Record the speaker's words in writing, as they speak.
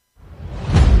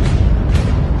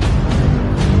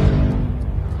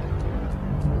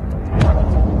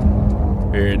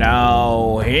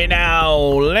Hey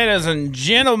now, ladies and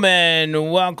gentlemen,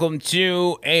 welcome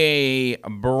to a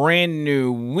brand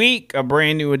new week, a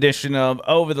brand new edition of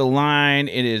Over the Line.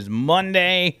 It is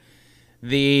Monday,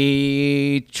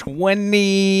 the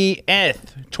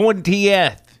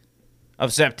 20th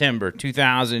of September,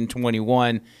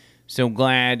 2021. So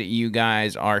glad you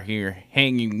guys are here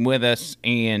hanging with us,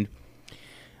 and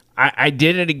I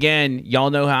did it again. Y'all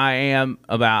know how I am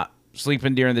about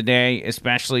sleeping during the day,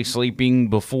 especially sleeping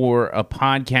before a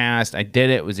podcast. I did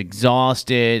it, was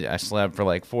exhausted. I slept for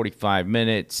like 45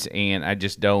 minutes, and I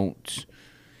don't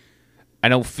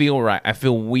feel right. I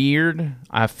feel weird.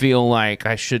 I feel like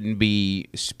I shouldn't be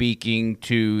speaking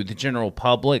to the general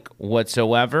public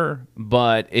whatsoever,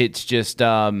 but it's just,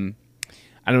 I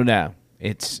don't know.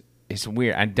 It's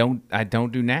weird. I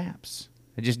don't do naps.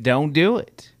 I just don't do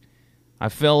it. I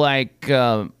feel like,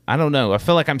 I don't know. I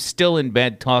feel like I'm still in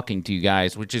bed talking to you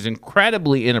guys, which is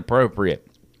incredibly inappropriate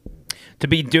to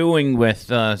be doing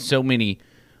with so many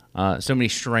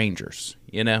strangers,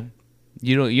 you know?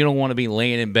 You don't want to be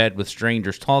laying in bed with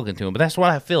strangers talking to them, but that's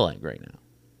what I feel like right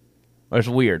now. It's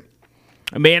weird.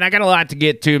 Man, I got a lot to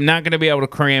get to. I'm not going to be able to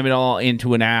cram it all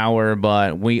into an hour,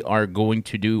 but we are going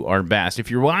to do our best. If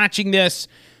you're watching this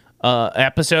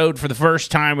episode for the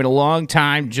first time in a long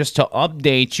time, just to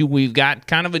update you, we've got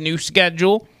kind of a new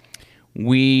schedule.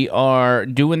 We are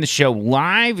doing the show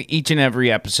live each and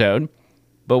every episode,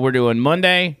 but we're doing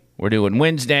Monday, we're doing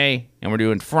Wednesday, and we're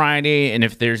doing Friday, and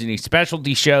if there's any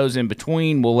specialty shows in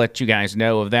between, we'll let you guys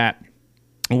know of that,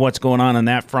 what's going on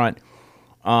that front.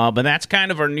 But that's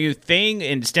kind of our new thing.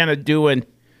 Instead of doing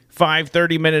 5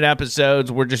 30-minute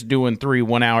episodes, we're just doing 3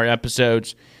 one-hour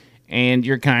episodes. And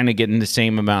you're kind of getting the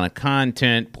same amount of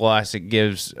content, plus it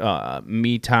gives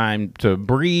me time to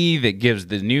breathe. It gives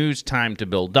the news time to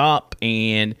build up,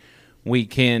 and we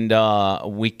can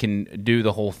do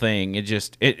the whole thing.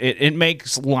 It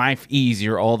makes life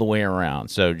easier all the way around.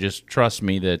 So just trust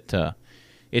me that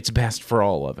it's best for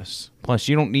all of us. Plus,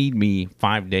 you don't need me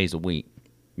 5 days a week.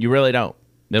 You really don't.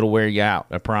 It'll wear you out,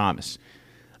 I promise.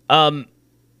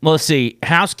 Let's see.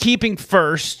 Housekeeping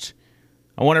first.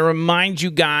 I want to remind you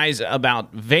guys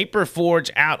about Vapor Forge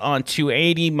out on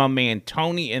 280, my man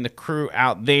Tony and the crew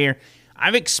out there.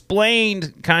 I've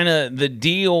explained kind of the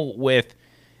deal with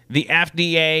the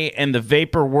FDA and the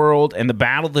vapor world and the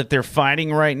battle that they're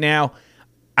fighting right now.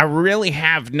 I really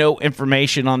have no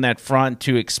information on that front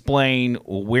to explain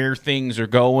where things are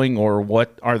going or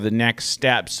what are the next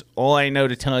steps. All I know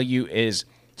to tell you is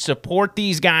support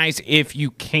these guys if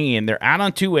you can. They're out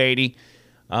on 280.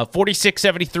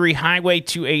 4673 Highway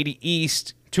 280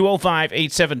 East,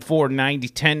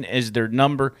 205-874-9010 is their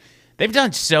number. They've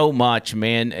done so much,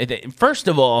 man. First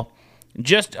of all,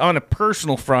 just on a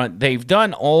personal front, they've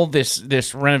done all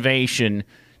this renovation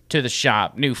to the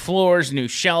shop. New floors, new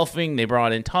shelving. They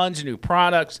brought in tons of new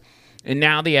products. And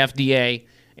now the FDA,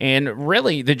 and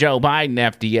really the Joe Biden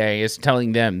FDA, is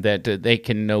telling them that they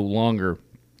can no longer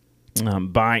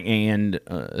buy and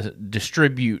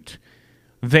distribute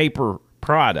vapor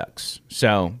products.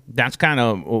 So that's kind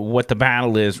of what the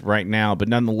battle is right now. But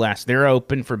nonetheless, they're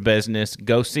open for business.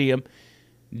 Go see them.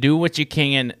 Do what you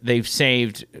can. They've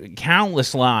saved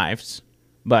countless lives,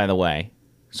 by the way,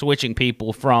 switching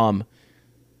people from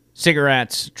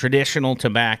cigarettes, traditional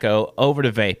tobacco, over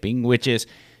to vaping, which is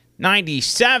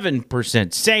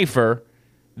 97% safer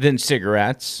than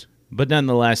cigarettes. But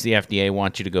nonetheless, the FDA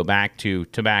wants you to go back to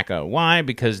tobacco. Why?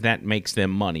 Because that makes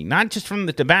them money. Not just from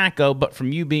the tobacco, but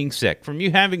from you being sick. From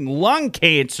you having lung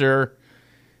cancer,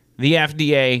 the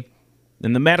FDA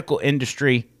and the medical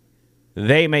industry,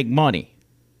 they make money.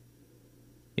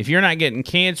 If you're not getting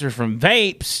cancer from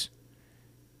vapes,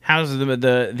 how's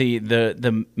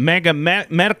the mega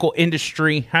medical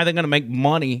industry, how are they going to make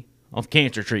money off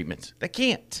cancer treatments? They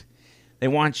can't. They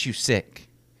want you sick.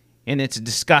 And it's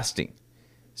disgusting.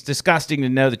 It's disgusting to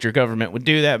know that your government would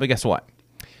do that, but guess what?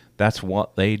 That's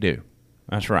what they do.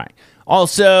 That's right.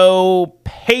 Also,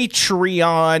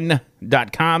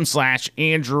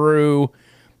 patreon.com/Andrew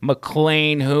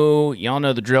McLean, who, y'all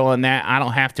know the drill on that. I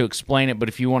don't have to explain it, but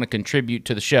if you want to contribute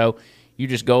to the show, you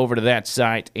just go over to that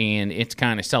site, and it's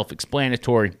kind of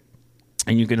self-explanatory,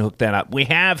 and you can hook that up. We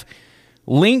have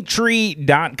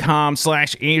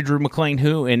linktree.com/Andrew McLean,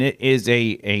 who, and it is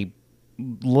a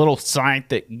little site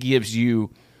that gives you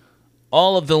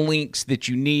all of the links that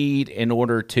you need in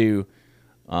order to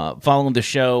follow the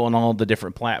show on all the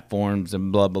different platforms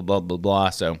and blah, blah, blah, blah, blah.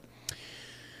 So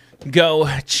go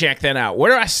check that out.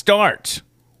 Where do I start?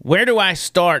 Where do I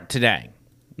start today?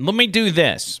 Let me do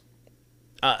this.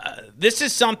 this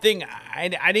is something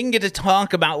I didn't get to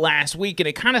talk about last week, and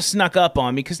it kind of snuck up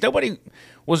on me because nobody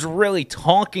was really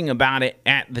talking about it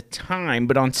at the time.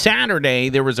 But on Saturday,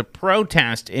 there was a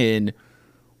protest in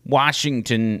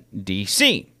Washington,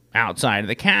 D.C., outside of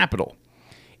the Capitol.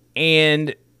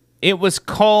 And it was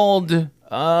called,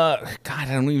 God, I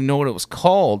don't even know what it was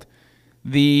called,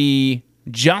 the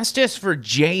Justice for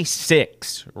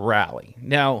J6 rally.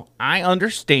 Now, I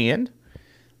understand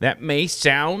that may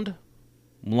sound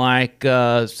like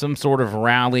some sort of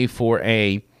rally for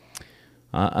a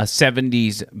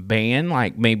 70s band,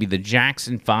 like maybe the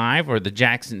Jackson 5 or the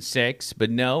Jackson 6, but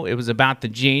no, it was about the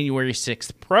January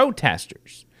 6th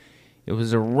protesters. It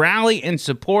was a rally in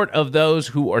support of those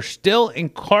who are still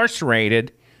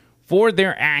incarcerated for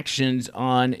their actions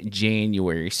on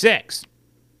January 6th.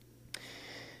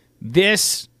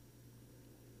 This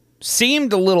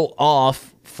seemed a little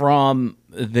off from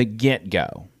the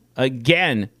get-go.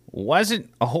 Again, wasn't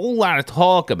a whole lot of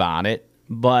talk about it,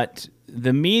 but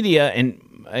the media, and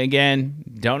again,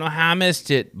 don't know how I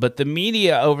missed it, but the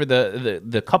media over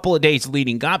the couple of days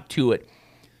leading up to it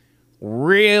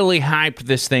really hyped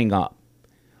this thing up.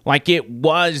 Like it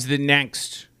was the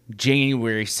next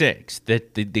January 6th,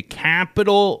 that the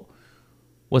Capitol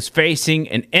was facing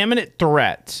an imminent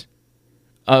threat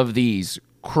of these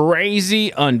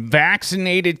crazy,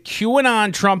 unvaccinated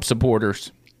QAnon Trump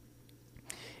supporters,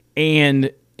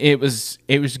 and it was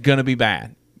going to be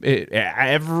bad.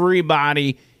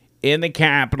 Everybody in the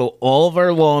Capitol, all of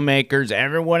our lawmakers,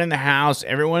 everyone in the House,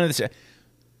 everyone in the Senate,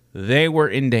 they were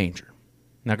in danger.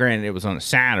 Now, granted, it was on a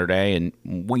Saturday, and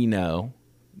we know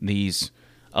these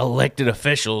elected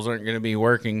officials aren't going to be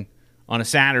working on a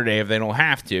Saturday if they don't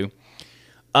have to.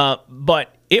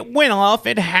 But it went off,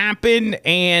 it happened,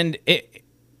 and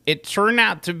it turned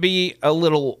out to be a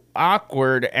little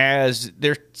awkward as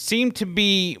there seemed to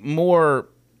be more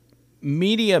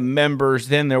media members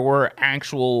than there were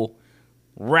actual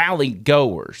rally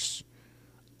goers.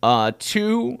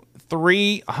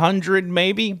 200-300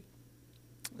 maybe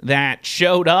that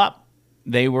showed up.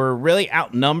 They were really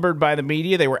outnumbered by the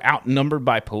media. They were outnumbered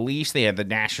by police. They had the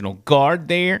National Guard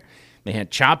there. They had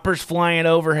choppers flying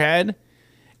overhead.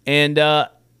 And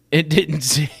it didn't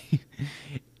say...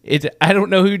 I don't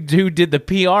know who did the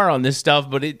PR on this stuff,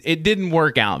 but it didn't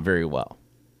work out very well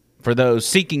for those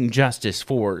seeking justice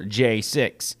for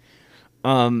J6.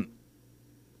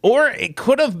 Or it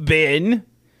could have been,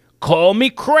 call me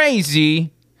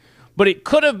crazy, but it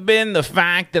could have been the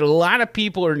fact that a lot of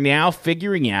people are now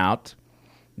figuring out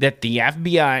that the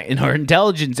FBI and our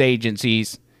intelligence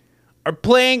agencies are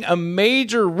playing a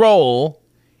major role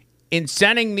in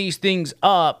setting these things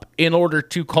up in order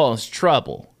to cause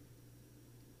trouble.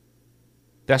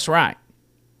 That's right.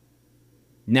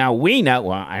 Now we know,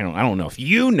 well, I don't know if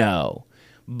you know,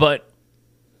 but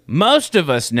most of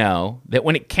us know that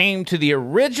when it came to the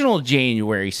original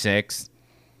January 6th,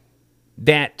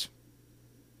 that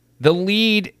the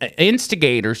lead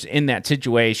instigators in that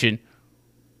situation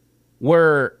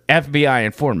were FBI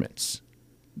informants.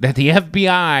 That the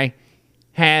FBI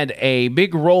had a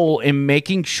big role in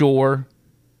making sure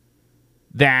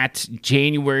that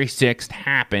January 6th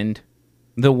happened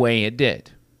the way it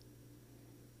did.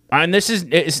 And this is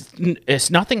it's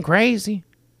nothing crazy.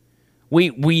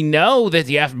 We know that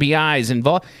the FBI is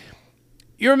involved.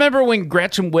 You remember when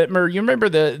Gretchen Whitmer? You remember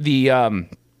the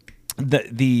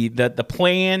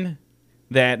plan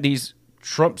that these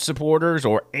Trump supporters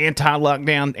or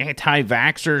anti-lockdown,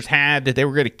 anti-vaxxers had, that they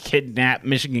were going to kidnap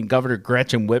Michigan Governor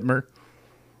Gretchen Whitmer,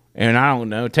 and I don't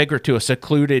know, take her to a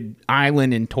secluded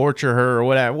island and torture her or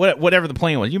whatever the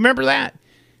plan was. You remember that?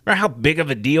 Remember how big of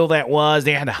a deal that was?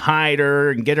 They had to hide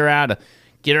her and get her out of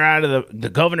the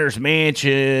governor's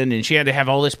mansion, and she had to have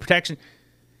all this protection.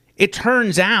 It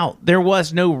turns out there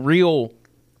was no real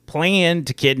plan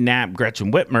to kidnap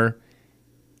Gretchen Whitmer.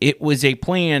 It was a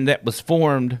plan that was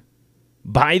formed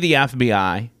by the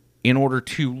FBI in order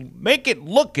to make it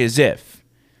look as if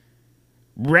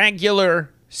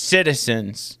regular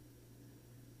citizens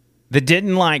that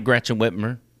didn't like Gretchen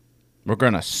Whitmer were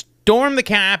going to storm the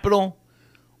Capitol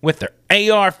with their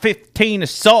AR-15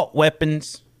 assault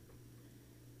weapons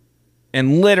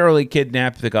and literally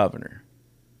kidnap the governor.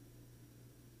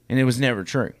 And it was never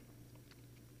true.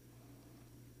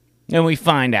 And we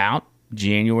find out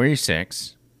January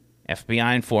 6th,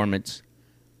 FBI informants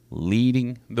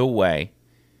leading the way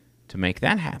to make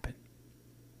that happen.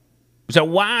 So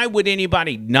why would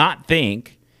anybody not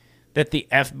think that the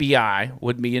FBI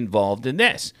would be involved in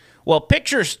this? Well,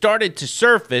 pictures started to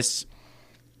surface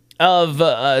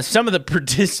of some of the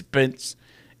participants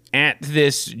at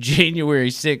this January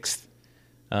 6th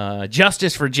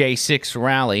Justice for J6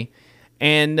 rally.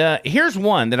 And here's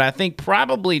one that I think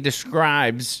probably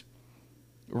describes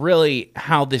really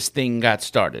how this thing got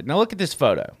started. Now look at this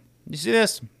photo. You see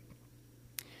this?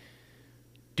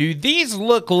 Do these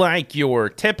look like your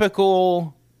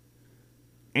typical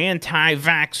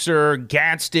anti-vaxxer,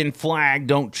 Gadsden flag,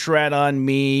 don't tread on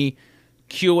me,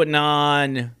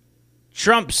 QAnon,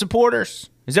 Trump supporters?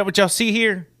 Is that what y'all see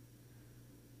here?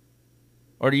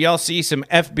 Or do y'all see some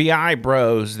FBI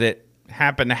bros that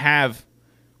happen to have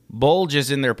bulges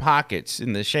in their pockets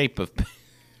in the shape of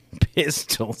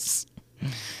pistols?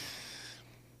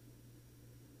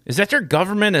 Is that your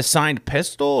government-assigned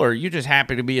pistol, or are you just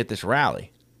happy to be at this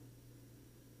rally?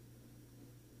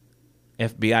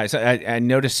 FBI. So I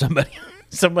noticed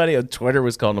somebody on Twitter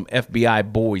was calling them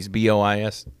FBI boys,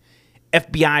 B-O-I-S.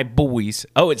 FBI boys.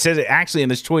 Oh, it says it actually in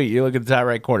this tweet. You look at the top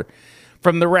right corner.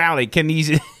 From the rally, can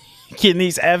these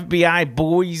FBI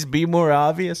boys be more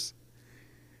obvious?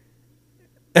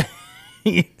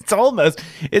 It's almost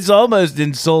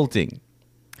insulting.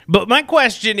 But my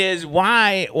question is,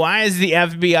 why is the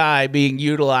FBI being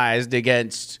utilized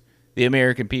against the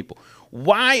American people?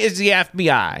 Why is the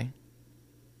FBI,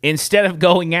 instead of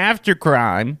going after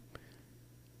crime,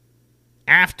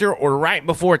 after or right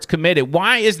before it's committed,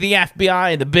 why is the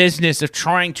FBI in the business of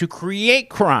trying to create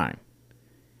crime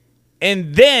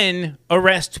and then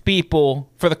arrest people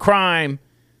for the crime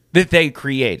that they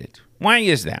created? Why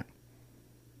is that?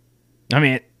 I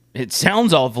mean, it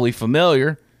sounds awfully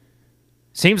familiar.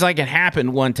 Seems like it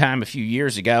happened one time a few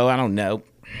years ago. I don't know.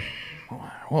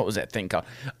 What was that thing called?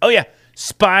 Oh, yeah.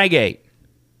 Spygate.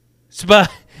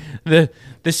 The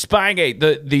Spygate.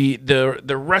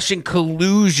 The Russian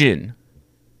collusion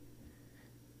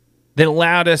that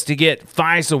allowed us to get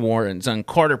FISA warrants on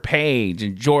Carter Page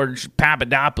and George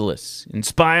Papadopoulos and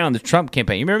spy on the Trump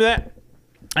campaign. You remember that?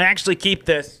 I actually keep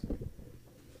this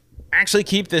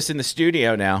in the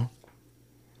studio now.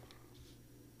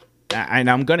 And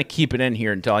I'm going to keep it in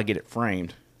here until I get it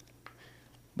framed.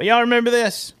 But y'all remember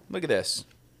this? Look at this.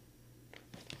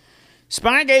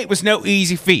 Spygate was no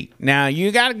easy feat. Now,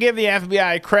 you got to give the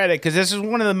FBI credit because this is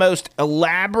one of the most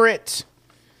elaborate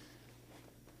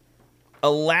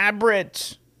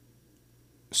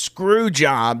screw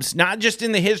jobs, not just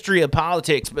in the history of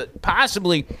politics, but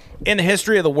possibly in the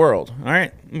history of the world. All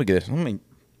right? Look at this. I want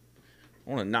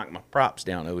to knock my props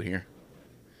down over here.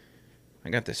 I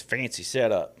got this fancy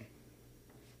setup.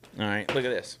 All right, look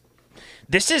at this.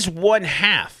 This is one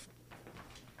half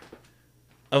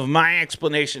of my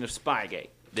explanation of Spygate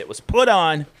that was put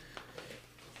on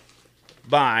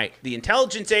by the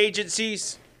intelligence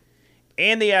agencies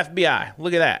and the FBI.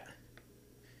 Look at that.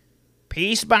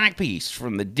 Piece by piece,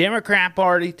 from the Democrat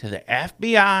Party to the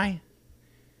FBI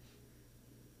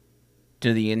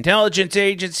to the intelligence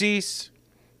agencies,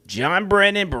 John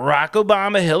Brennan, Barack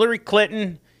Obama, Hillary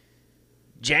Clinton,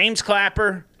 James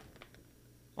Clapper,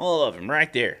 all of them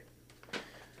right there.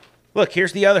 Look,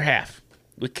 here's the other half.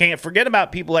 We can't forget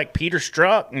about people like Peter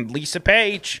Strzok and Lisa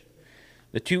Page,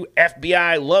 the two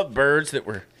FBI lovebirds that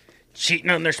were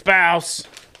cheating on their spouse.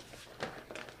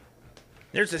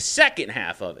 There's a second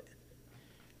half of it.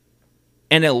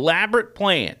 An elaborate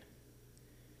plan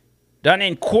done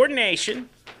in coordination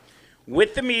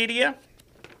with the media,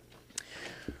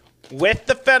 with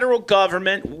the federal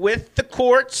government, with the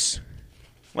courts.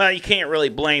 Well, you can't really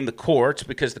blame the courts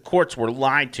because the courts were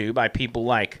lied to by people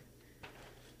like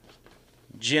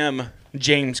James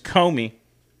Comey.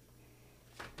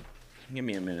 Give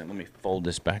me a minute. Let me fold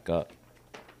this back up.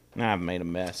 Now I've made a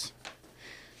mess.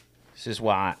 This is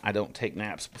why I don't take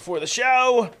naps before the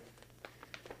show.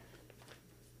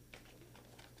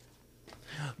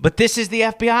 But this is the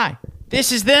FBI.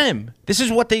 This is them. This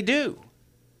is what they do.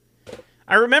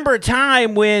 I remember a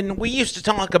time when we used to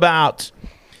talk about,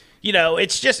 you know,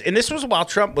 it's just, and this was while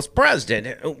Trump was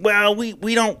president. Well, we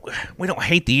don't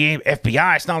hate the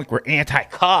FBI. It's not like we're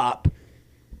anti-cop.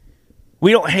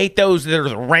 We don't hate those that are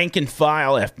the rank and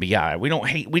file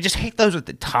FBI. We just hate those at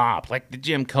the top, like the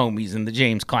Jim Comeys and the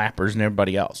James Clappers and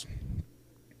everybody else.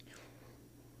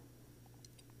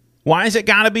 Why is it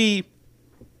got to be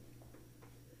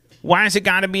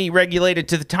regulated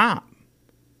to the top?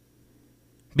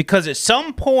 Because at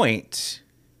some point,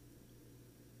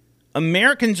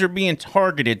 Americans are being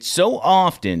targeted so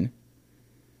often,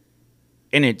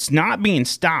 and it's not being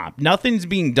stopped. Nothing's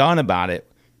being done about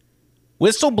it.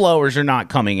 Whistleblowers are not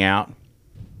coming out.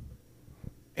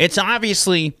 It's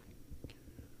obviously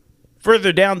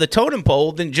further down the totem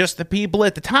pole than just the people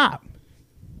at the top.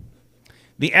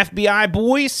 The FBI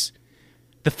boys,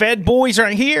 the Fed boys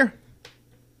right here,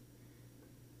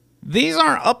 these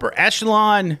aren't upper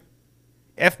echelon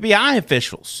FBI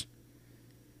officials.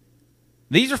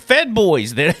 These are Fed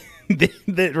boys that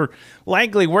that are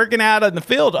likely working out in the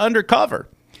field undercover.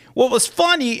 What was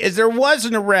funny is there was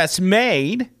an arrest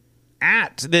made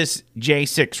at this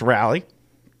J6 rally.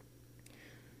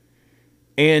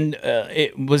 And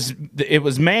it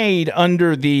was made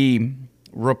under the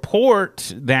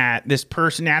report that this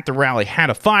person at the rally had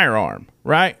a firearm,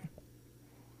 right?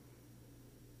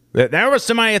 That there was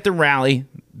somebody at the rally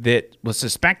that was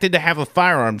suspected to have a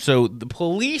firearm. So the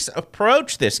police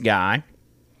approached this guy,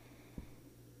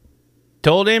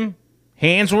 told him,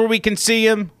 hands where we can see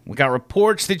him. We got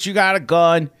reports that you got a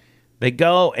gun. They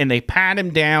go and they pat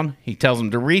him down. He tells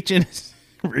them to reach in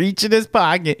his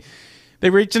pocket. They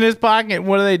reach in his pocket, and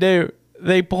what do?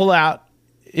 They pull out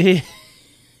his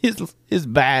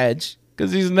badge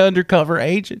because he's an undercover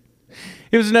agent.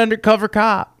 He was an undercover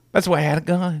cop. That's why he had a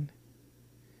gun.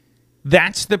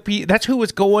 That's who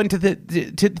was going to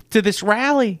this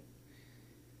rally.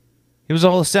 It was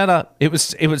all a setup. It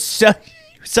was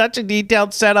such a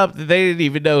detailed setup that they didn't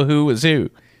even know who was who.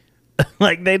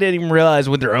 Like they didn't even realize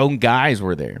when their own guys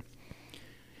were there.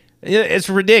 It's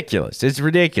ridiculous. It's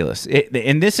ridiculous.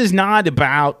 And this is not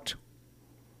about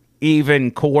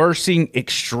even coercing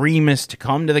extremists to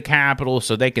come to the Capitol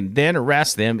so they can then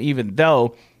arrest them, even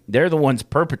though they're the ones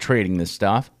perpetrating this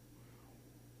stuff.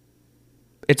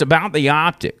 It's about the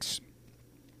optics.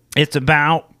 It's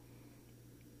about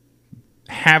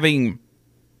having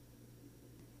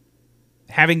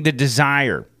the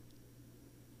desire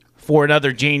for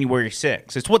another January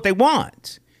 6th. It's what they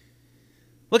want.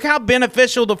 Look how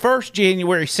beneficial the first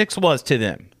January 6th was to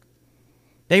them.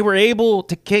 They were able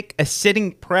to kick a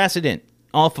sitting president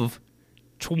off of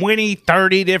 20,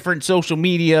 30 different social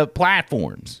media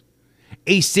platforms.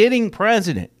 A sitting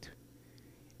president.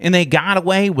 And they got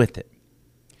away with it.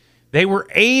 They were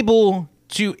able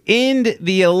to end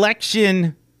the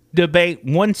election debate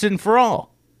once and for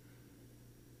all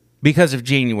because of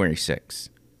January 6th.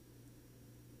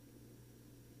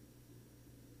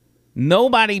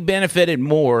 Nobody benefited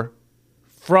more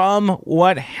from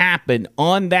what happened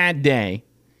on that day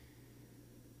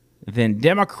than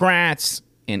Democrats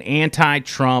and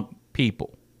anti-Trump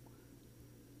people.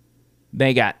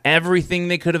 They got everything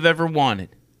they could have ever wanted.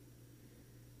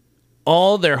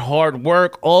 All their hard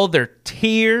work, all their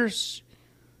tears,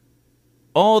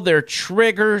 all their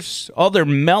triggers, all their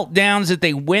meltdowns that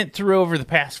they went through over the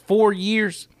past 4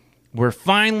 years were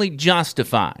finally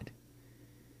justified.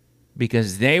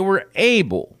 Because they were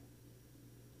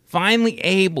finally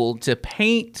able to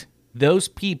paint those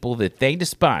people that they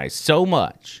despise so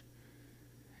much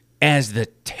as the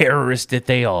terrorists that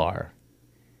they are.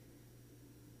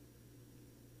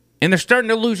 And they're starting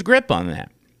to lose grip on that.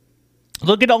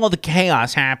 Look at all the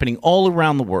chaos happening all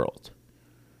around the world.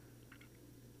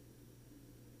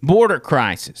 Border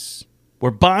crisis.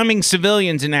 We're bombing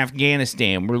civilians in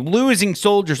Afghanistan. We're losing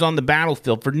soldiers on the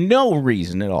battlefield for no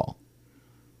reason at all.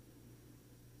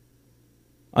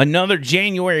 Another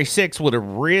January 6th would have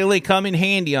really come in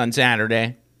handy on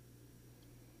Saturday.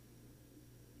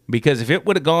 Because if it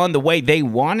would have gone the way they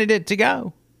wanted it to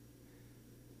go,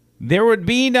 there would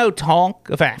be no talk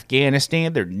of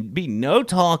Afghanistan. There'd be no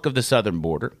talk of the southern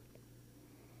border.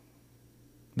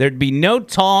 There'd be no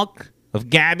talk of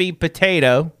Gabby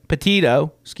Petito.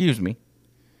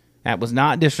 That was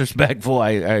not disrespectful.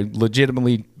 I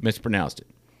legitimately mispronounced it.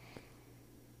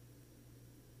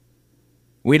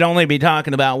 We'd only be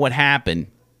talking about what happened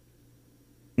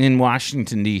in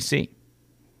Washington, D.C.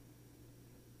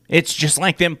 It's just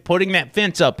like them putting that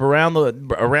fence up around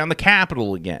the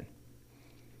Capitol again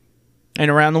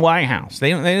and around the White House. They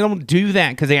don't do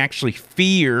that because they actually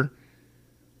fear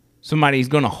somebody's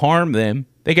going to harm them.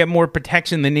 They get more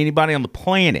protection than anybody on the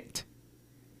planet.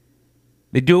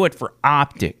 They do it for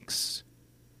optics.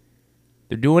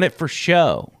 They're doing it for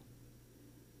show.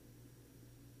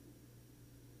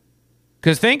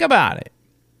 Because think about it.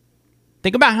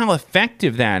 Think about how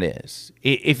effective that is.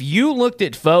 If you looked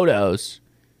at photos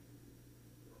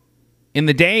in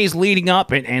the days leading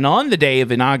up and on the day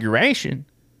of inauguration,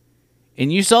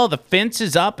 and you saw the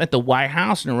fences up at the White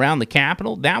House and around the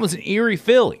Capitol, that was an eerie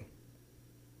feeling.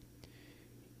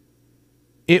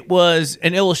 It was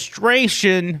an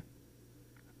illustration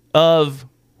of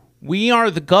we are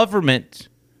the government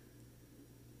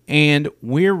and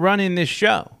we're running this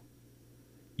show.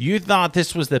 You thought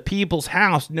this was the people's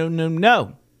house. No, no,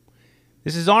 no.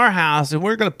 This is our house, and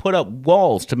we're going to put up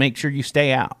walls to make sure you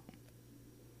stay out.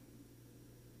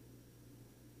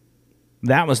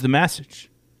 That was the message.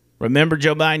 Remember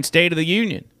Joe Biden's State of the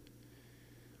Union.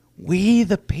 We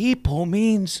the people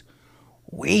means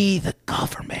we the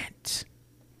government.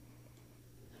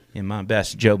 In my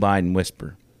best Joe Biden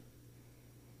whisper.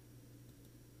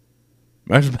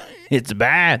 It's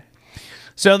bad.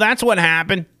 So that's what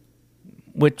happened,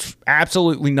 which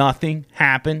absolutely nothing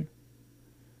happened.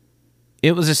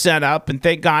 It was a setup, and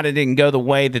thank God it didn't go the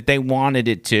way that they wanted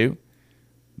it to,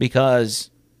 because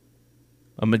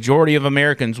a majority of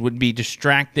Americans would be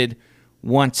distracted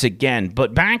once again.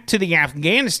 But back to the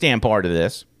Afghanistan part of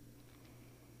this.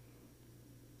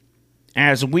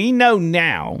 As we know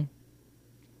now,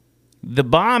 the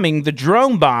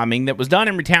drone bombing that was done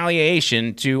in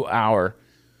retaliation to our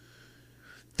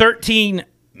 13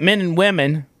 men and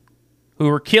women who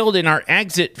were killed in our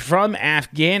exit from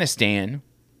Afghanistan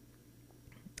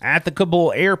at the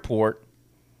Kabul airport,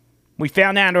 we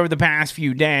found out over the past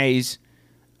few days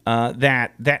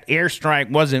that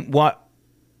airstrike wasn't what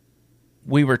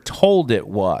we were told it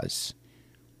was.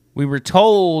 We were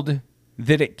told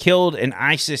that it killed an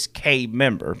ISIS-K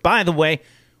member. By the way,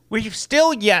 we've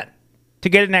still yet to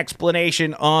get an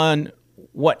explanation on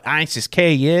what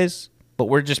ISIS-K is, but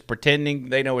we're just pretending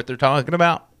they know what they're talking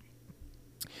about.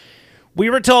 We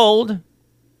were told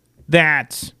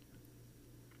that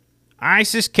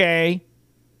ISIS-K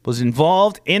was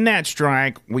involved in that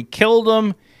strike. We killed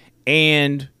them,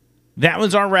 and that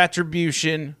was our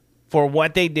retribution for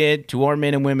what they did to our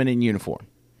men and women in uniform.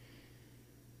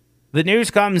 The news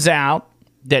comes out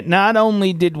that not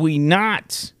only did we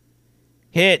not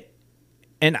hit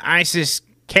an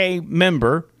ISIS-K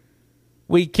member,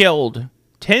 we killed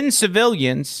 10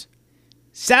 civilians,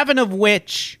 7 of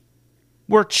which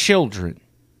were children.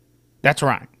 That's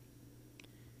right.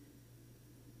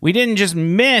 We didn't just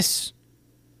miss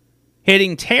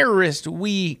hitting terrorists,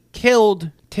 we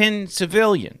killed 10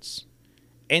 civilians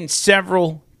and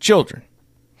several children.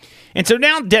 And so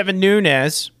now Devin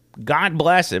Nunes, God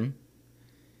bless him,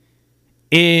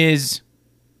 is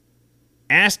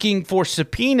asking for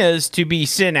subpoenas to be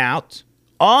sent out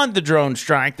on the drone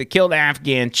strike that killed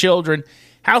Afghan children.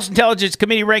 House Intelligence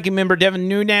Committee ranking member Devin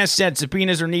Nunes said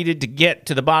subpoenas are needed to get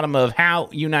to the bottom of how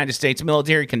United States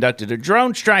military conducted a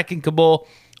drone strike in Kabul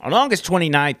on August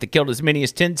 29th that killed as many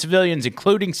as 10 civilians,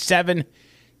 including 7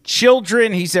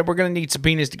 children. He said, we're going to need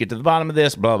subpoenas to get to the bottom of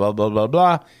this, blah, blah, blah, blah,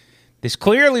 blah. This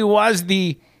clearly was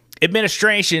the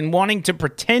administration wanting to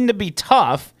pretend to be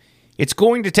tough. It's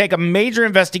going to take a major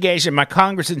investigation by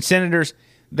Congress and senators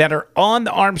that are on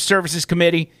the Armed Services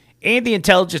Committee and the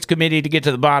Intelligence Committee to get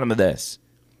to the bottom of this.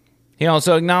 He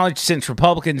also acknowledged since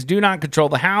Republicans do not control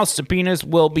the House, subpoenas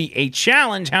will be a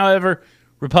challenge. However,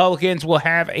 Republicans will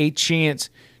have a chance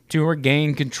to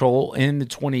regain control in the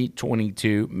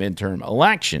 2022 midterm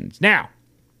elections. Now,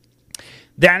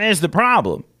 that is the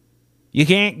problem. You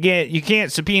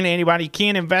can't subpoena anybody. You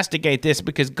can't investigate this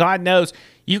because God knows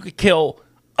you could kill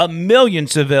 1 million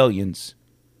civilians.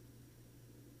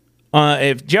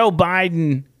 If Joe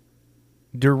Biden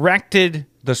directed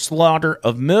the slaughter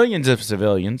of millions of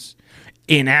civilians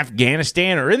in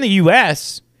Afghanistan or in the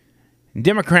U.S.,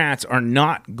 Democrats are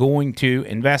not going to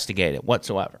investigate it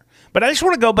whatsoever. But I just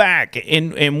want to go back,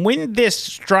 and when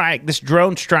this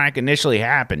drone strike initially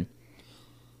happened,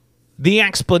 the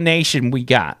explanation we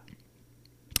got,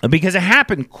 because it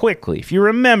happened quickly. If you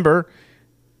remember,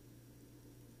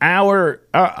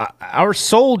 our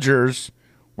soldiers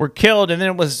were killed, and then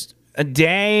it was a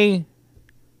day,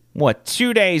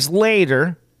 2 days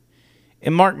later,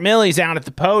 and Mark Milley's out at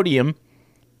the podium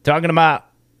talking about,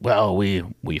 well,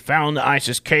 we found the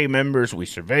ISIS-K members, we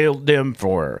surveilled them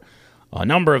for a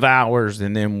number of hours,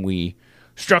 and then we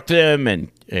struck them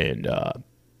and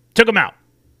took them out.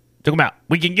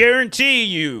 We can guarantee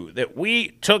you that we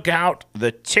took out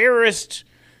the terrorists.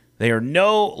 They are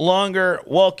no longer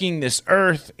walking this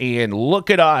earth, and look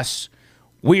at us.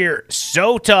 We're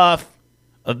so tough,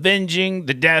 avenging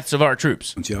the deaths of our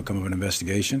troops. It's the outcome of an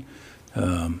investigation,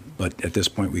 but at this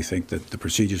point we think that the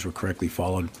procedures were correctly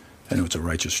followed and it was a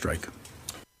righteous strike.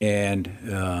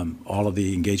 And all of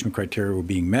the engagement criteria were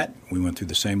being met. We went through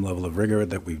the same level of rigor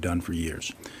that we've done for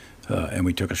years, and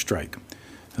we took a strike.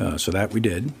 So that we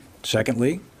did.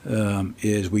 Secondly,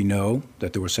 is we know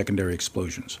that there were secondary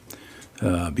explosions.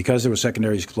 Because there were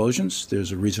secondary explosions,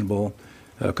 there's a reasonable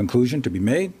conclusion to be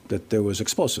made that there was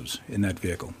explosives in that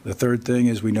vehicle. The third thing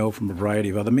is we know from a variety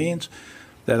of other means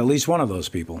that at least one of those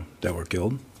people that were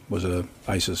killed was an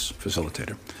ISIS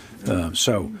facilitator.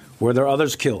 So were there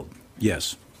others killed?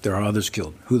 Yes, there are others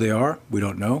killed. Who they are, we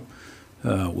don't know.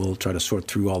 We'll try to sort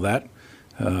through all that.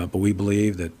 But we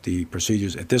believe that the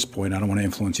procedures at this point, I don't want to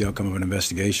influence the outcome of an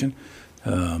investigation,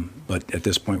 but at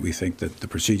this point we think that the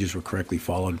procedures were correctly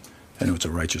followed and it was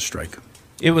a righteous strike.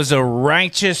 It was a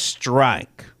righteous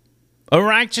strike. A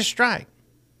righteous strike.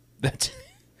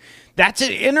 That's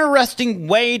an interesting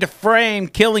way to frame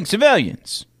killing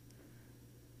civilians.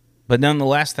 But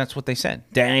nonetheless, that's what they said,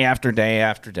 day after day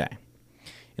after day.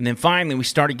 And then finally, we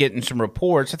started getting some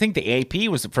reports. I think the AP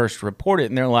was the first to report it,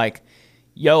 and they're like,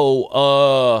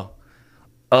 "Yo,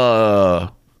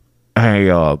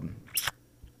 hey,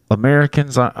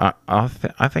 Americans, I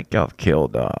think y'all have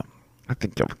killed, I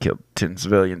think y'all have killed 10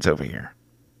 civilians over here."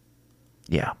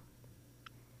 Yeah.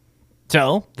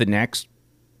 So the next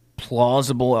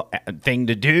plausible thing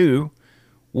to do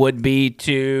would be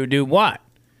to do what?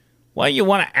 Well, you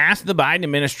want to ask the Biden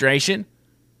administration,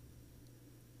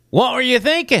 what were you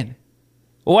thinking?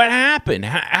 What happened?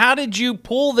 How did you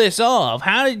pull this off?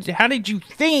 How did you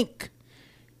think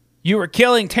you were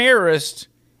killing terrorists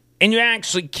and you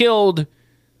actually killed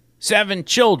 7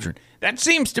 children? That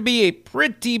seems to be a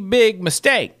pretty big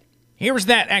mistake. Here's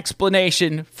that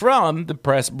explanation from the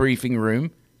press briefing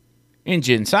room in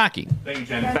Jen Psaki. Thank you,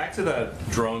 Jen. Back to the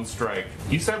drone strike.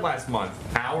 You said last month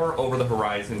our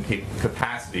over-the-horizon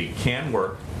capacity can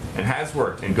work and has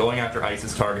worked in going after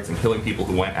ISIS targets and killing people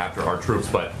who went after our troops,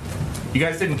 but you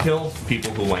guys didn't kill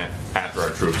people who went after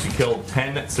our troops. You killed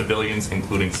 10 civilians,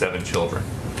 including 7 children.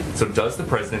 So does the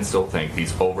president still think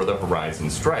these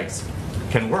over-the-horizon strikes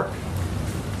can work?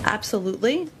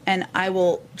 Absolutely. And I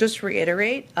will just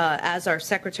reiterate, as our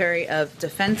Secretary of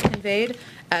Defense conveyed,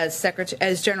 as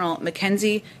General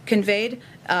McKenzie conveyed,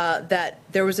 that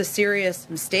there was a serious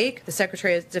mistake. The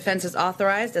Secretary of Defense has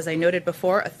authorized, as I noted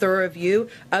before, a thorough review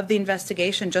of the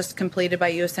investigation just completed by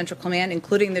U.S. Central Command,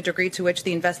 including the degree to which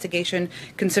the investigation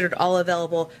considered all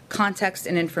available context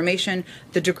and information,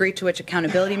 the degree to which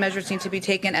accountability measures need to be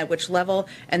taken, at which level,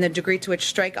 and the degree to which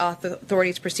strike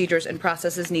authorities' procedures and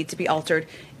processes need to be altered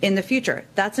in the future.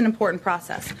 That's an important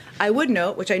process. I would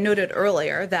note, which I noted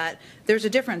earlier, that there's a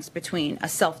difference between a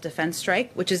self-defense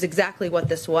strike, which is exactly what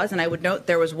this was, and I would note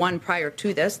there was one prior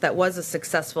to this that was a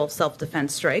successful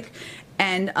self-defense strike,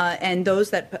 and those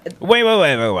that... Wait.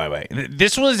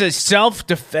 This was a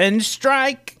self-defense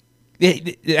strike?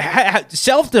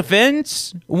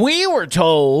 Self-defense? We were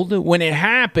told when it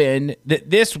happened that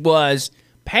this was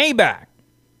payback.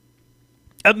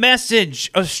 A message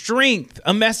of strength,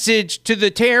 a message to the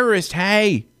terrorist,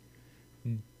 hey,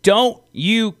 don't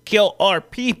you kill our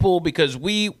people because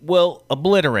we will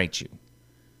obliterate you.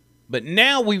 But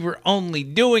now we were only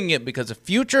doing it because of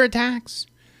future attacks?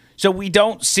 So we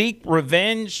don't seek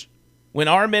revenge when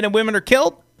our men and women are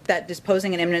killed? That is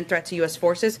posing an imminent threat to U.S.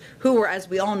 forces, who were, as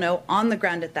we all know, on the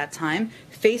ground at that time,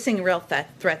 facing real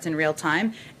threats in real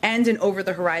time, and an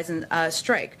over-the-horizon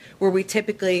strike, where we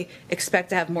typically expect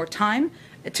to have more time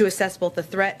to assess both the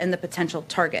threat and the potential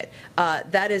target.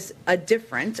 That is a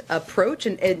different approach,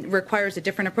 and it requires a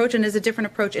different approach, and is a different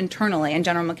approach internally, and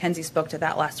General McKenzie spoke to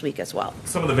that last week as well.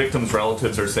 Some of the victims'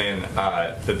 relatives are saying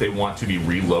that they want to be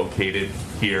relocated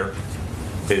here.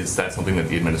 Is that something that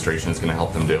the administration is going to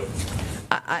help them do?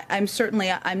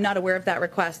 I'm not aware of that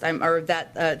request or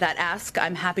that ask.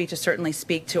 I'm happy to certainly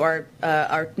speak to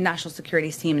our national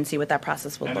security team and see what that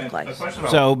process would look like.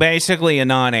 So basically a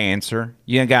non-answer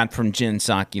you got from Jen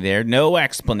Psaki there. No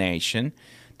explanation.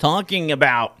 Talking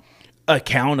about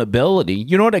accountability.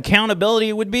 You know what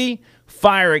accountability would be?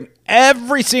 Firing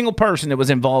every single person that was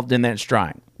involved in that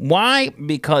strike. Why?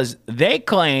 Because they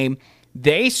claim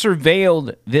they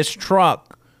surveilled this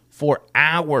truck for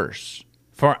hours.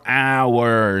 For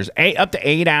hours, up to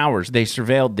 8 hours, they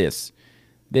surveilled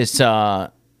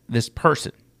this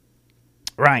person.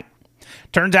 Right.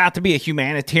 Turns out to be a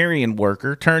humanitarian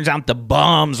worker. Turns out the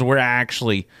bombs were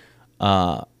actually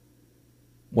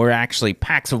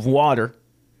packs of water,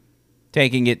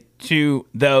 taking it to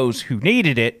those who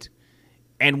needed it,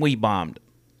 and we bombed.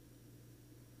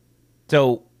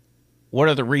 So, what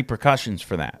are the repercussions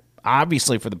for that?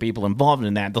 Obviously, for the people involved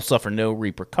in that, they'll suffer no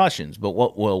repercussions. But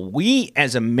what will we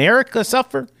as America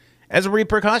suffer as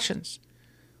repercussions?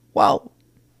 Well,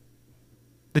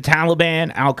 the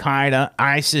Taliban, Al-Qaeda,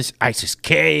 ISIS,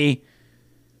 ISIS-K,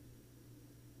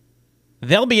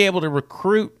 they'll be able to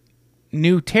recruit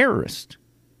new terrorists.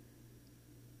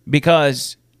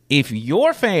 Because if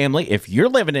your family, if you're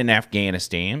living in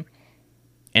Afghanistan,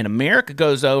 and America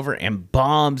goes over and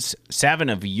bombs 7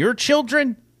 of your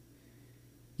children,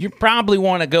 you probably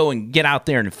want to go and get out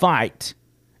there and fight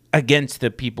against the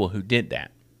people who did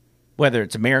that, whether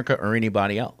it's America or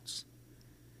anybody else.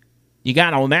 You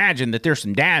got to imagine that there's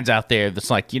some dads out there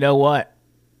that's like, you know what?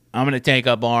 I'm going to take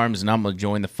up arms and I'm going to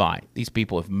join the fight. These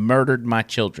people have murdered my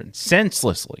children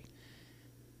senselessly.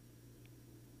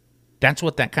 That's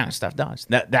what that kind of stuff does.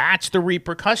 That's the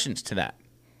repercussions to that.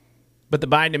 But the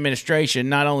Biden administration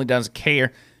not only doesn't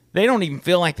care, they don't even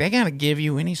feel like they got to give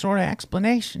you any sort of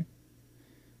explanation.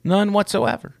 None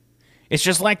whatsoever. It's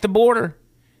just like the border.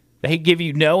 They give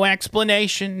you no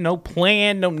explanation, no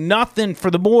plan, no nothing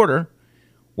for the border.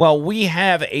 Well, we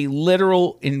have a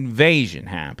literal invasion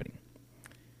happening.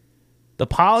 The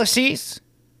policies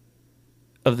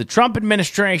of the Trump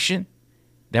administration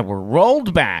that were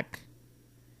rolled back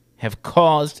have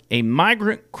caused a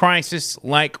migrant crisis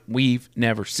like we've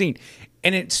never seen.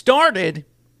 And it started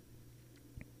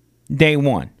day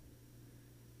one.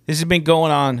 This has been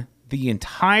going on the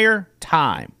entire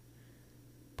time.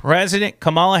 President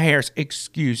Kamala Harris,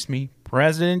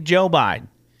 President Joe Biden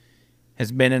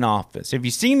has been in office. Have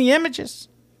you seen the images?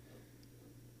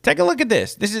 Take a look at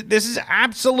this. This is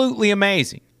absolutely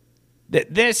amazing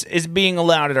that this is being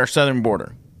allowed at our southern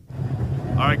border.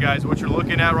 All right, guys, what you're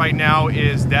looking at right now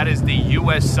is the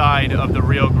U.S. side of the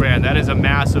Rio Grande. That is a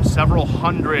mass of several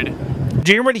hundred.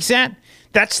 Do you hear what he said?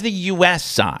 That's the U.S.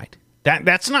 side.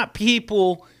 That's not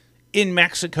people in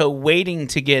Mexico waiting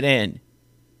to get in.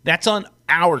 That's on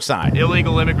our side.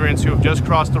 Illegal immigrants who have just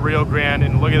crossed the Rio Grande,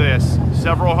 and look at this.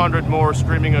 Several hundred more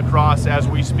streaming across as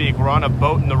we speak. We're on a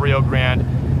boat in the Rio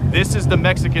Grande. This is the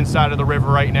Mexican side of the river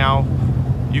right now.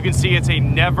 You can see it's a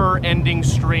never-ending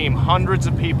stream. Hundreds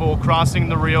of people crossing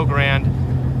the Rio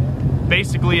Grande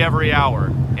basically every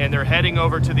hour. And they're heading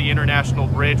over to the International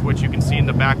Bridge, which you can see in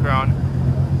the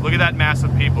background. Look at that mass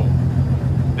of people.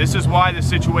 This is why the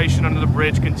situation under the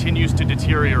bridge continues to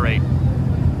deteriorate.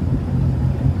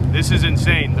 This is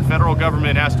insane. The federal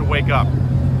government has to wake up.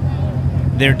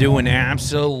 They're doing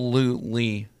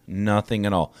absolutely nothing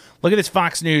at all. Look at this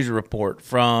Fox News report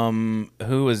from,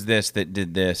 who is this that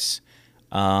did this?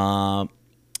 Bill.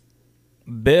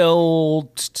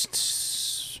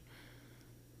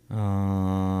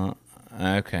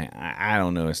 Okay, I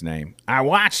don't know his name. I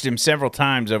watched him several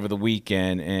times over the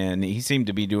weekend, and he seemed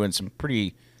to be doing some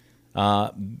pretty.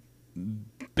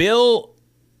 Bill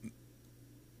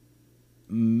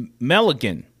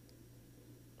Milligan.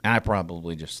 I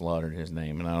probably just slaughtered his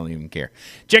name, and I don't even care.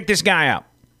 Check this guy out.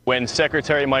 When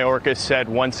Secretary Mayorkas said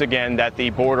once again that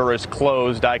the border is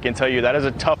closed, I can tell you that is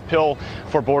a tough pill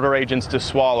for border agents to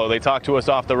swallow. They talk to us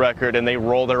off the record and they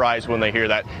roll their eyes when they hear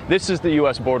that. This is the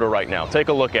U.S. border right now. Take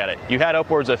a look at it. You had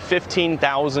upwards of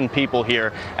 15,000 people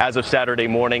here as of Saturday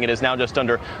morning. It is now just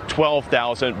under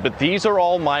 12,000. But these are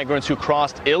all migrants who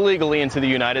crossed illegally into the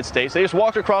United States. They just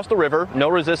walked across the river, no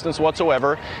resistance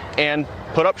whatsoever, and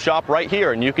put up shop right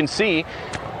here. And you can see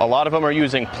a lot of them are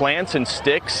using plants and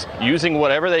sticks, using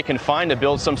whatever they can find to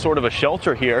build some sort of a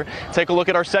shelter here. Take a look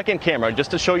at our second camera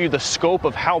just to show you the scope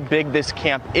of how big this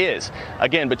camp is.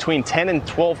 Again, between 10 and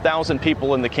 12,000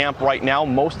 people in the camp right now,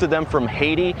 most of them from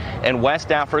Haiti and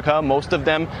West Africa, most of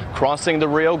them crossing the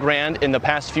Rio Grande in the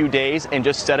past few days and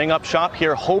just setting up shop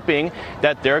here, hoping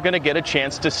that they're going to get a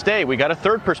chance to stay. We got a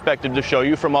third perspective to show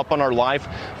you from up on our live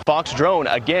Fox drone.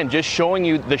 Again, just showing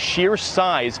you the sheer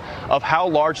size of how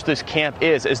large this camp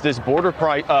is as this border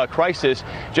crisis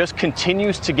just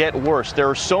continues to get worse. There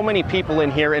are so many people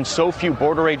in here and so few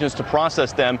border agents to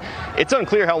process them. It's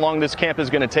unclear how long this camp is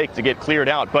going to take to get cleared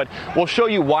out, but we'll show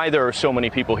you why there are so many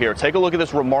people here. Take a look at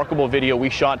this remarkable video we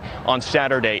shot on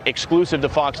Saturday, exclusive to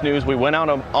Fox News. We went out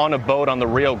on a boat on the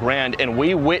Rio Grande and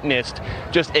we witnessed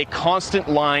just a constant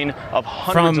line of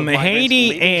hundreds of migrants from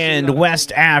Haiti and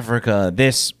West Africa.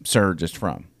 This surge is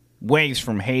from. Waves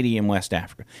from Haiti and West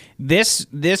Africa. This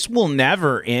will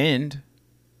never end.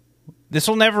 This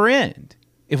will never end.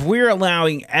 If we're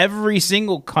allowing every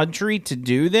single country to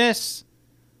do this,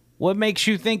 what makes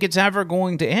you think it's ever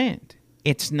going to end?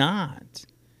 It's not.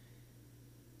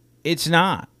 It's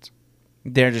not.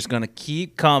 They're just going to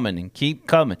keep coming and keep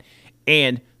coming.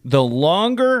 And the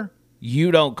longer you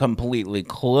don't completely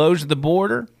close the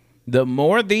border, the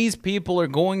more these people are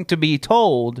going to be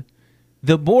told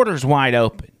the border's wide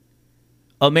open.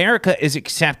 America is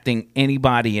accepting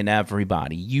anybody and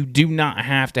everybody. You do not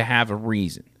have to have a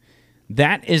reason.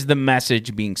 That is the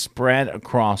message being spread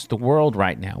across the world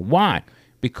right now. Why?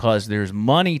 Because there's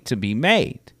money to be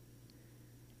made.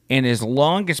 And as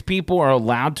long as people are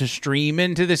allowed to stream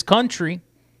into this country,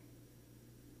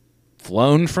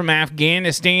 flown from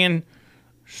Afghanistan,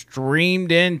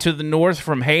 streamed into the north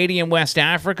from Haiti and West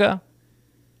Africa,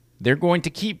 they're going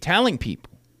to keep telling people.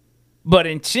 But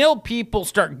until people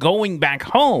start going back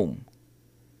home,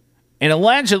 and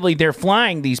allegedly they're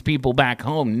flying these people back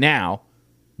home now,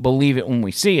 believe it when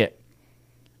we see it,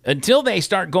 until they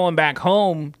start going back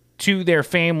home to their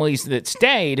families that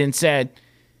stayed and said,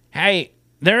 hey,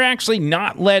 they're actually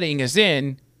not letting us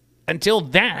in, until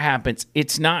that happens,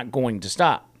 it's not going to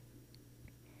stop.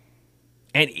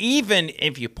 And even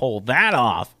if you pull that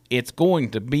off, it's going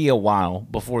to be a while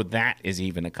before that is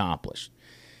even accomplished.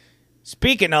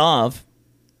 Speaking of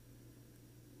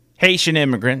Haitian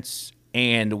immigrants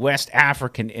and West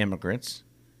African immigrants,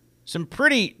 some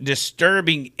pretty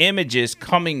disturbing images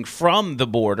coming from the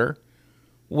border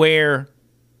where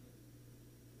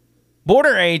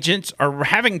border agents are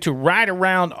having to ride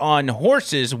around on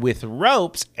horses with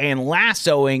ropes and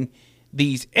lassoing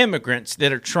these immigrants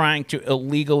that are trying to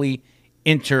illegally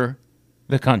enter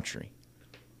the country.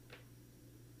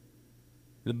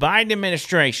 The Biden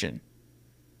administration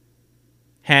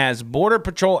has Border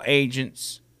Patrol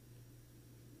agents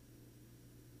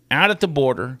out at the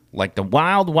border like the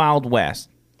wild, wild west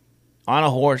on a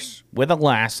horse with a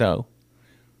lasso,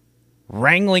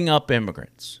 wrangling up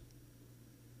immigrants.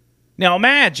 Now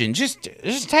imagine, just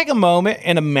take a moment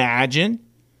and imagine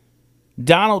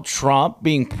Donald Trump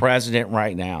being president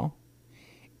right now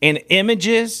and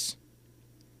images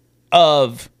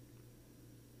of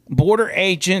border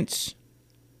agents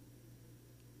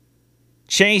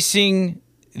chasing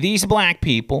these black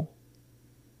people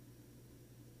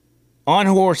on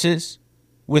horses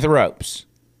with ropes.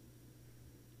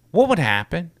 What would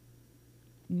happen?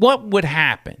 What would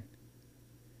happen?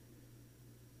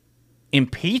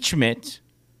 Impeachment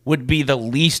would be the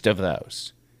least of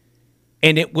those.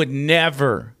 And it would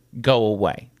never go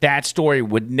away. That story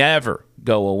would never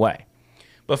go away.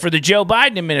 But for the Joe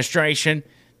Biden administration,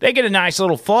 they get a nice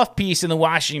little fluff piece in the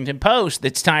Washington Post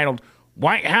that's titled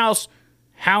White House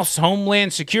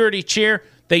Homeland Security Chair.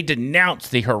 They denounce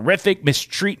the horrific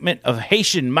mistreatment of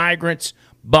Haitian migrants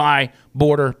by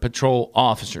Border Patrol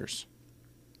officers.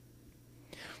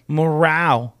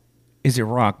 Morale is at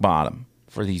rock bottom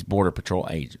for these Border Patrol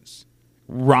agents.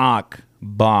 Rock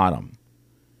bottom.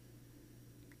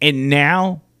 And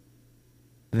now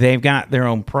they've got their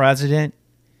own president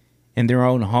and their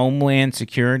own Homeland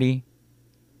Security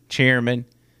chairman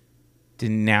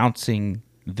denouncing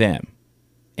them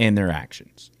and their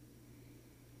actions.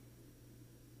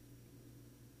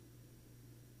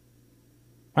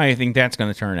 How do you think that's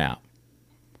going to turn out?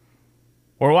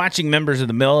 We're watching members of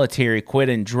the military quit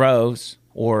in droves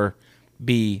or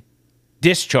be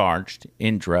discharged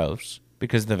in droves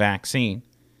because of the vaccine.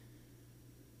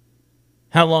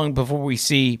 How long before we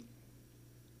see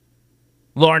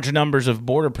large numbers of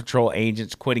Border Patrol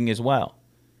agents quitting as well?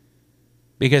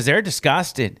 Because they're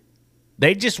disgusted.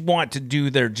 They just want to do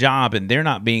their job and they're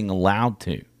not being allowed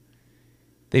to.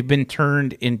 They've been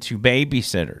turned into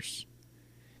babysitters.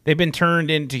 They've been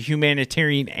turned into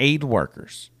humanitarian aid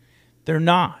workers. They're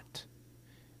not.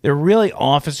 They're really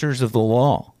officers of the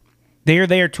law. They are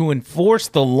there to enforce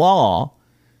the law,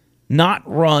 not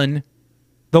run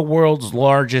the world's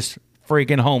largest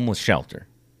freaking homeless shelter.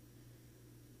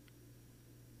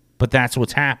 But that's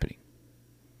what's happening.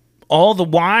 All the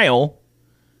while,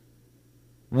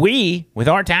 we, with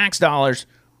our tax dollars,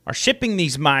 are shipping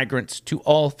these migrants to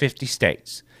all 50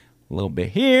 states. A little bit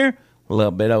here, a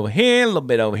little bit over here, a little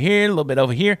bit over here, a little bit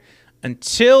over here,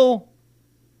 until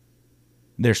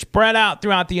they're spread out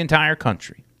throughout the entire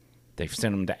country. They've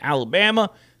sent them to Alabama.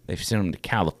 They've sent them to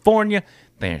California.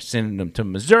 They're sending them to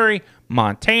Missouri,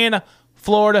 Montana,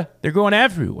 Florida. They're going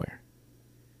everywhere.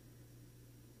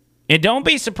 And don't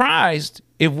be surprised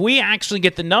if we actually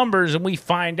get the numbers and we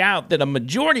find out that a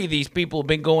majority of these people have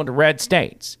been going to red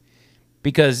states.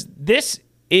 Because this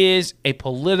is a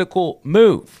political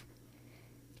move.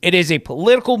 It is a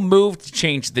political move to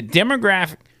change the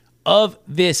demographic of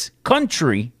this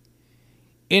country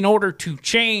in order to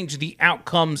change the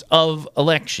outcomes of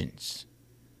elections.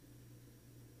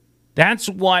 That's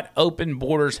what open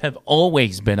borders have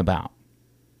always been about.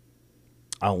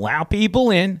 Allow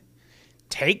people in,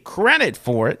 take credit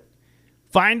for it,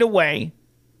 find a way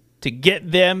to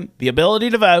get them the ability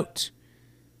to vote,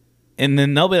 and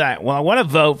then they'll be like, well, I want to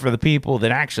vote for the people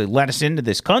that actually let us into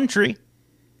this country.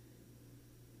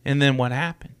 And then what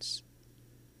happens?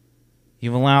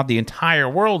 You've allowed the entire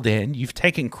world in. You've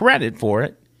taken credit for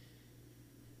it.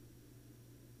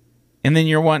 And then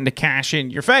you're wanting to cash in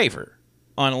your favor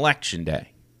on Election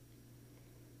Day.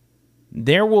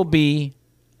 There will be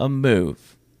a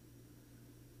move,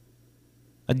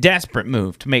 a desperate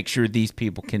move to make sure these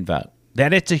people can vote.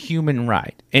 That it's a human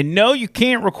right. And no, you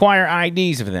can't require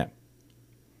IDs of them.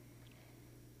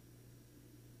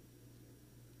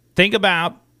 Think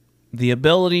about the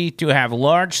ability to have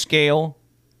large-scale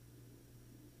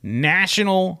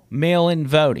national mail-in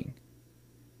voting.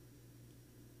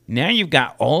 Now you've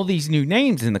got all these new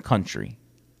names in the country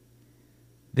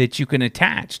that you can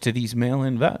attach to these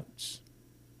mail-in votes.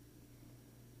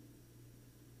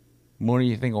 What do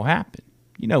you think will happen?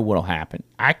 You know what will happen.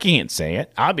 I can't say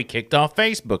it. I'll be kicked off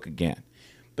Facebook again.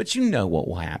 But you know what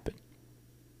will happen.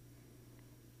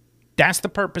 That's the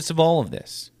purpose of all of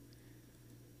this.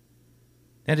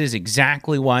 That is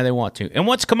exactly why they want to. And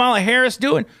what's Kamala Harris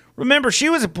doing? Remember, she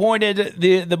was appointed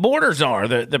the border czar,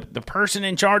 the person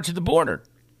in charge of the border.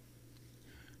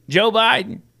 Joe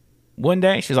Biden, one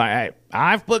day, she's like, hey,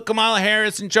 I've put Kamala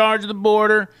Harris in charge of the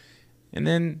border. And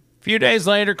then a few days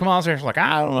later, Kamala Harris was like,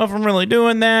 I don't know if I'm really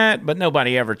doing that. But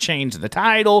nobody ever changed the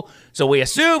title. So we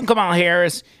assume Kamala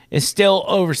Harris is still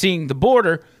overseeing the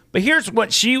border. But here's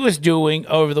what she was doing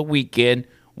over the weekend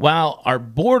while our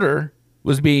border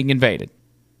was being invaded.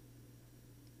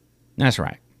 That's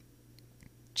right.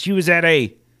 She was at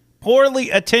a poorly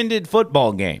attended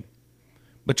football game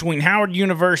between Howard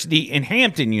University and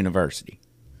Hampton University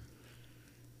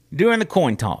during the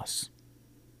coin toss.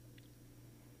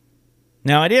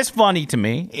 Now, it is funny to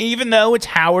me, even though it's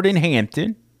Howard and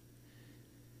Hampton,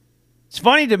 it's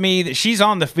funny to me that she's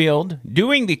on the field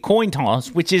doing the coin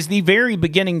toss, which is the very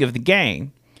beginning of the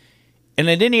game. And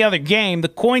at any other game, the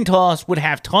coin toss would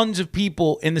have tons of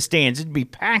people in the stands. It'd be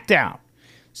packed out,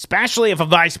 especially if a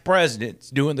vice president's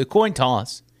doing the coin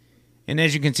toss. And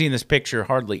as you can see in this picture,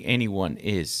 hardly anyone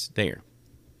is there.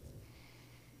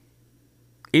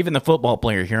 Even the football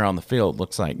player here on the field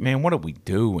looks like, man, what are we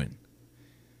doing?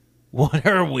 What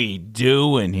are we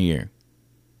doing here?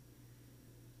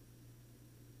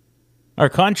 Our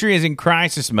country is in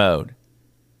crisis mode.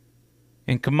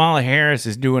 And Kamala Harris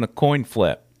is doing a coin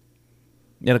flip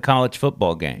at a college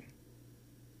football game.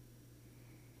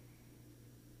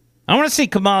 I want to see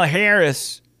Kamala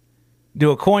Harris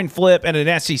do a coin flip at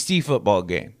an SEC football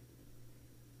game.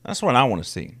 That's what I want to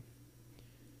see.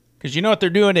 Because you know what they're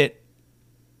doing at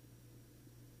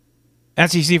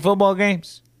SEC football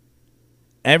games?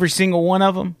 Every single one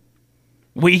of them,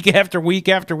 week after week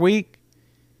after week,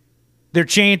 they're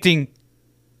chanting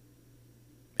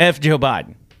F Joe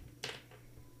Biden.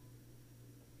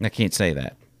 I can't say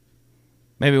that.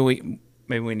 Maybe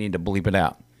we need to bleep it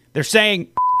out. They're saying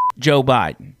Joe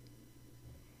Biden.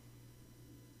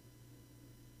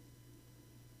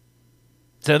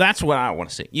 So that's what I want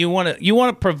to see. You want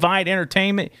to provide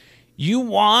entertainment. You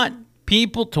want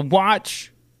people to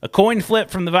watch a coin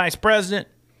flip from the vice president.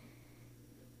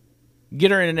 Get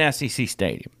her in an SEC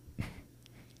stadium.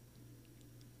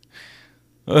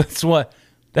 That's what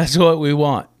we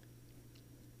want.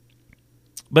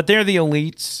 But they're the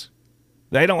elites.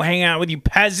 They don't hang out with you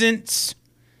peasants.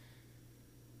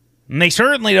 And they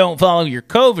certainly don't follow your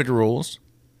COVID rules.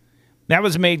 That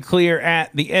was made clear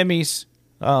at the Emmys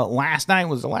last night.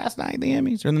 Was the last night the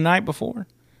Emmys or the night before?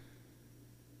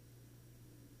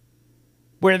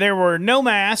 Where there were no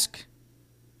masks.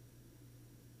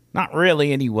 Not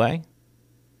really anyway.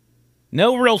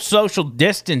 No real social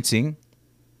distancing.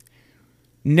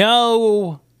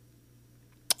 No,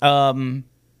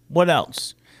 what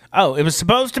else? Oh, it was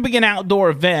supposed to be an outdoor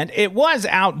event. It was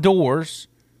outdoors.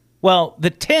 Well, the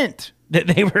tent that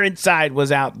they were inside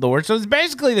was outdoors. So it's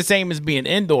basically the same as being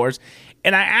indoors.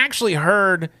 And I actually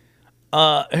heard,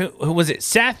 who was it?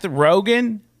 Seth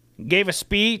Rogen gave a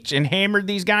speech and hammered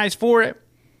these guys for it.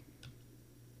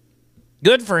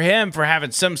 Good for him for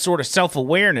having some sort of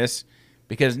self-awareness.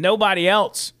 Because nobody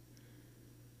else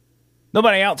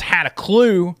had a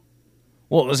clue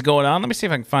what was going on. Let me see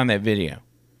if I can find that video.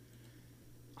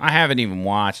 I haven't even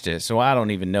watched it, so I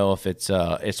don't even know if it's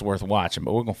worth watching.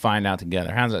 But we're gonna find out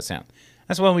together. How does that sound?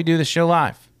 That's why we do the show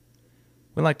live.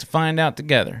 We like to find out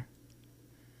together.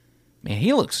 Man,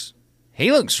 he looks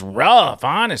rough.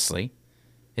 Honestly,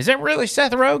 is that really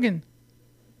Seth Rogen?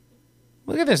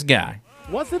 Look at this guy.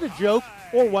 Was it a joke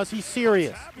or was he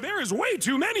serious? There is way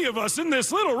too many of us in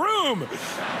this little room.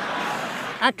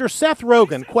 Actor Seth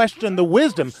Rogen questioned the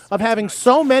wisdom of having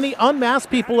so many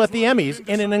unmasked people at the Emmys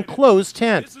in an enclosed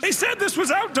tent. They said this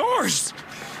was outdoors.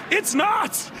 It's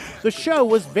not. The show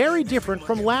was very different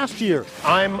from last year,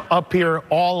 I'm up here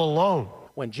all alone.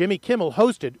 when Jimmy Kimmel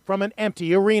hosted from an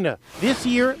empty arena. This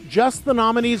year, just the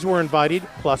nominees were invited,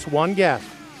 plus one guest.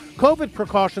 COVID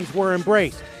precautions were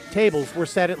embraced. Tables were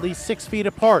set at least 6 feet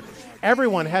apart.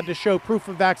 Everyone had to show proof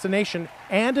of vaccination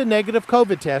and a negative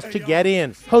COVID test to get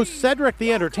in. Host Cedric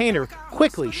the Entertainer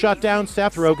quickly shut down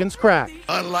Seth Rogen's crack.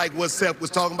 Unlike what Seth was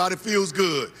talking about, it feels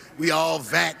good. We all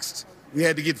vaxxed. We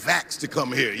had to get vaxxed to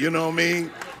come here, you know what I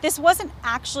mean? This wasn't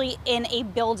actually in a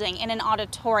building, in an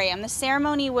auditorium. The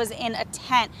ceremony was in a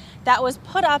tent that was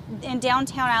put up in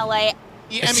downtown LA.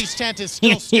 The Emmys tent is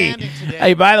still standing today.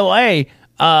 Hey, by the way,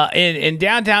 in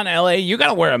downtown LA, you got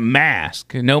to wear a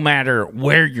mask no matter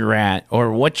where you're at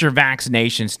or what your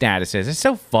vaccination status is. It's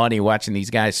so funny watching these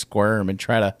guys squirm and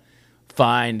try to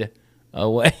find a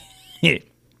way.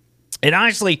 And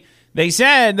honestly, they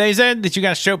said that you got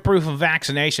to show proof of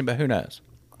vaccination, but who knows?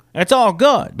 It's all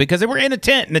good because they were in a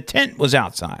tent and the tent was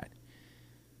outside.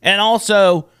 And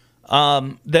also,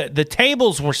 the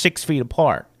tables were 6 feet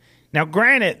apart. Now,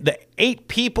 granted, the 8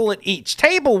 people at each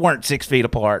table weren't 6 feet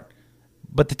apart,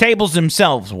 but the tables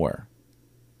themselves were.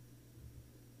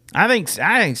 I think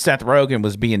Seth Rogen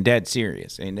was being dead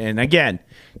serious. And again,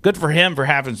 good for him for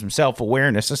having some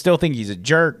self-awareness. I still think he's a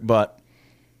jerk, but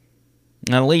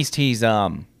at least he's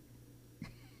at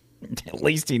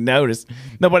least he noticed.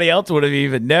 Nobody else would have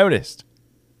even noticed.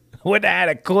 Wouldn't have had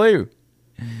a clue.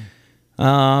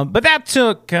 But that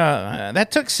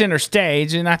took center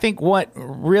stage, and I think what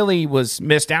really was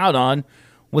missed out on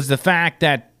was the fact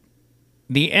that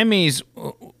the Emmys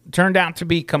turned out to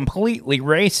be completely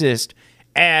racist,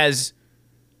 as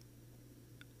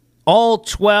all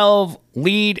 12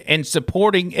 lead and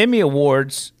supporting Emmy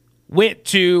awards went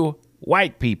to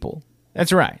white people.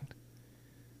 That's right.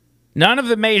 None of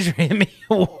the major Emmy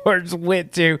awards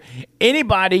went to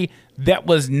anybody that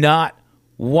was not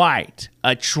white.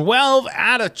 A 12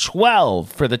 out of 12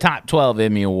 for the top 12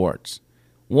 Emmy awards,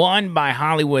 won by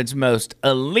Hollywood's most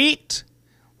elite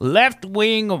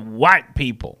left-wing white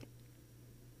people.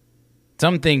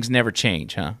 Some things never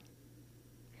change, huh?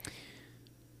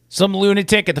 Some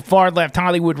lunatic at the far left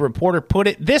Hollywood Reporter put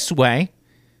it this way,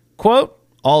 quote,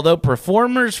 although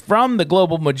performers from the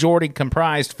global majority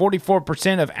comprised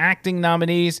 44% of acting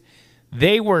nominees,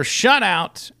 they were shut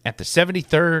out at the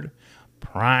 73rd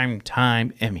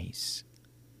Primetime Emmys.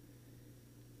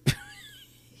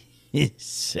 You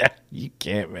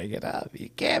can't make it up.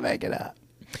 You can't make it up.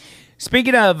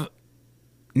 Speaking of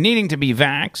needing to be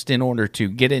vaxxed in order to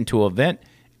get into an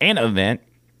event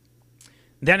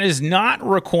that is not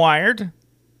required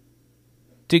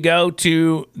to go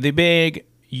to the big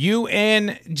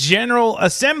UN General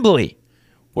Assembly,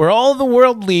 where all the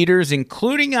world leaders,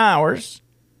 including ours,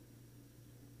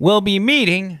 will be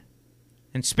meeting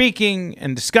and speaking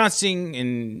and discussing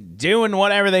and doing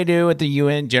whatever they do at the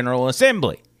UN General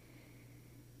Assembly.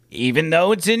 Even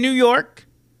though it's in New York,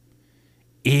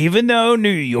 even though New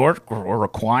York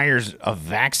requires a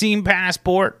vaccine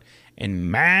passport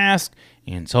and mask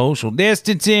and social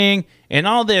distancing and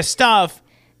all this stuff,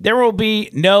 there will be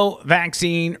no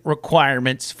vaccine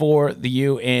requirements for the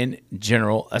UN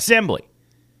General Assembly.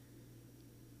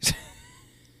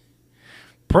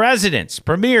 Presidents,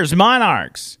 premiers,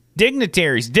 monarchs,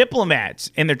 dignitaries,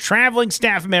 diplomats, and their traveling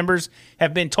staff members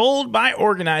have been told by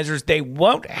organizers they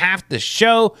won't have to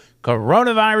show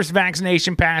coronavirus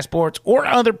vaccination passports or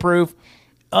other proof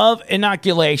of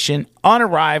inoculation on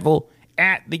arrival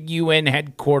at the UN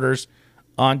headquarters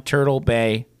on Turtle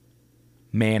Bay,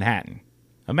 Manhattan.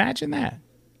 Imagine that.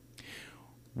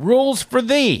 Rules for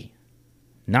thee,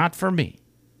 not for me.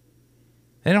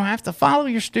 They don't have to follow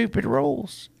your stupid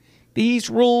rules. These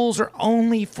rules are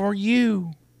only for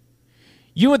you.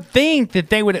 You would think that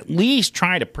they would at least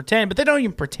try to pretend, but they don't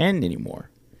even pretend anymore.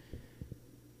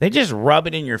 They just rub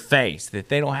it in your face that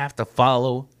they don't have to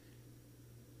follow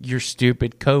your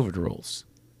stupid COVID rules.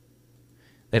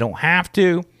 They don't have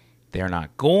to. They're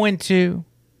not going to.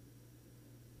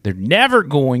 They're never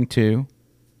going to.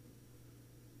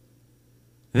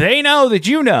 They know that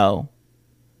you know.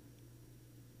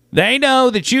 They know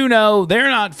that you know they're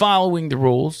not following the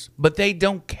rules, but they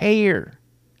don't care.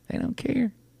 They don't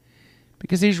care.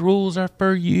 Because these rules are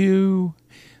for you.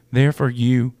 They're for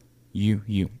you,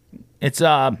 you. It's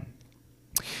a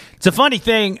funny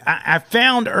thing. I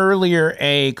found earlier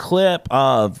a clip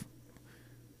of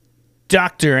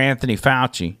Dr. Anthony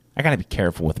Fauci. I got to be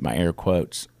careful with my air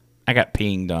quotes. I got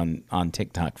pinged on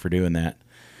TikTok for doing that.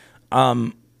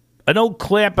 An old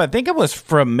clip, I think it was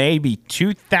from maybe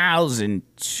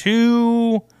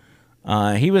 2002.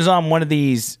 He was on one of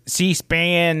these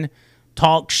C-SPAN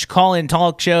call-in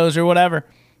talk shows or whatever,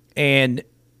 and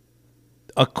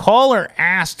a caller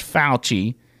asked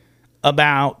Fauci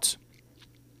about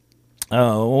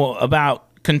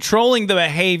controlling the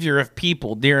behavior of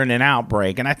people during an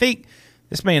outbreak. And I think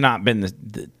this may not have been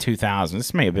the 2000s.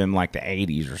 This may have been like the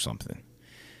 80s or something.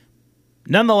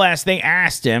 Nonetheless, they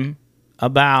asked him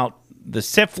about the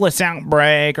syphilis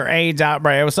outbreak or AIDS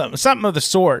outbreak or something of the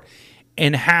sort,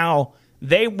 and how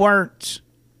they weren't.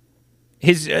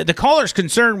 The caller's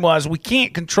concern was, we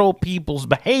can't control people's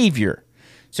behavior.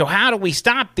 So how do we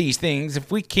stop these things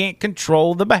if we can't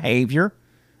control the behavior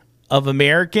of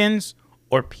Americans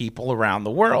or people around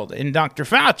the world? And Dr.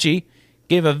 Fauci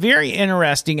gave a very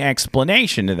interesting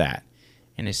explanation to that.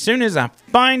 And as soon as I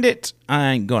find it,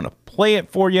 I'm going to play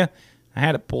it for you. I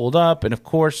had it pulled up, and of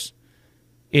course,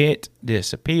 it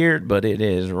disappeared, but it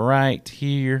is right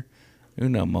here.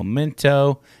 Uno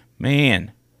momento.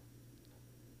 Man.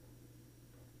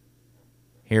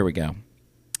 Here we go.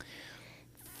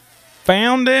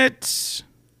 Found it.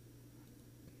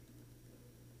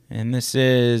 And this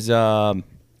is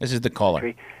the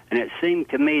caller. And it seemed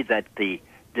to me that the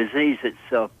disease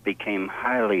itself became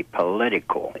highly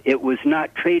political. It was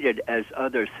not treated as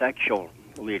other sexually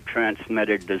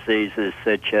transmitted diseases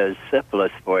such as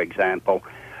syphilis, for example,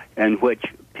 in which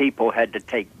people had to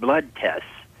take blood tests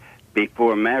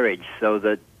before marriage so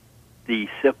that the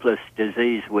syphilis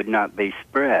disease would not be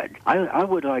spread. I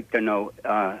would like to know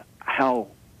how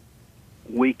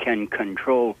we can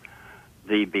control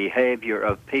the behavior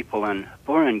of people in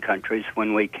foreign countries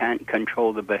when we can't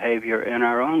control the behavior in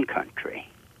our own country.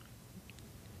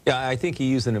 Yeah, I think you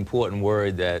used an important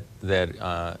word that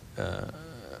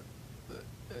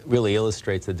really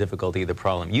illustrates the difficulty of the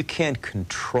problem. You can't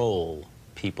control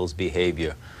people's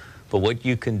behavior, but what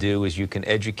you can do is you can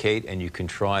educate and you can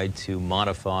try to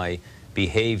modify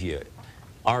behavior.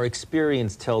 Our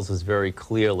experience tells us very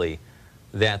clearly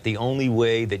that the only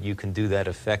way that you can do that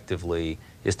effectively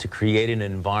is to create an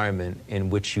environment in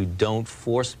which you don't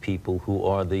force people who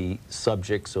are the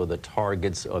subjects or the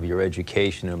targets of your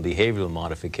education and behavioral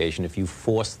modification. If you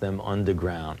force them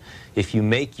underground, if you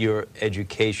make your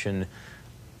education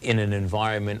in an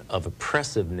environment of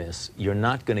oppressiveness, you're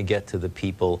not going to get to the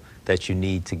people that you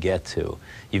need to get to.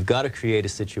 You've got to create a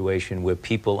situation where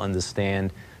people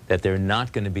understand that they're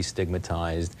not going to be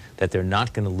stigmatized, that they're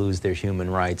not going to lose their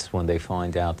human rights when they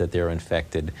find out that they're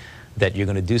infected, that you're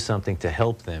going to do something to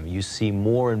help them. You see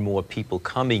more and more people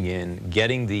coming in,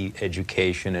 getting the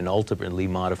education, and ultimately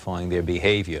modifying their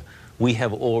behavior. We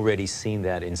have already seen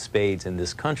that in spades in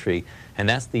this country, and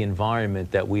that's the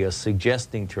environment that we are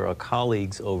suggesting to our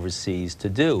colleagues overseas to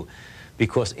do.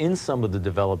 Because in some of the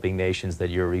developing nations that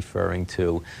you're referring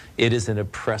to, it is an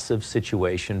oppressive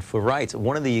situation for rights.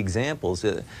 One of the examples,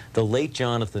 the late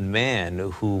Jonathan Mann,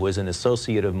 who was an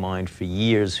associate of mine for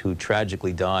years, who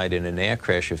tragically died in an air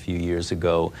crash a few years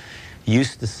ago,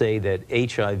 used to say that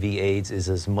HIV/AIDS is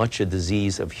as much a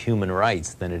disease of human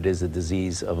rights than it is a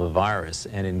disease of a virus.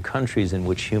 And in countries in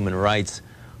which human rights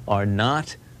are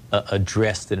not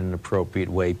addressed in an appropriate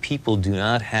way, people do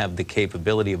not have the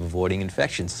capability of avoiding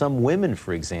infection. Some women,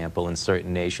 for example, in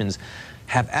certain nations,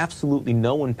 have absolutely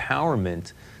no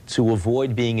empowerment to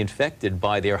avoid being infected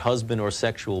by their husband or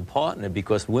sexual partner,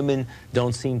 because women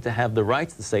don't seem to have the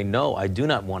rights to say, no, I do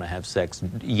not want to have sex.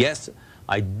 Yes,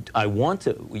 I want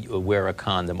to wear a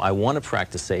condom. I want to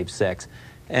practice safe sex.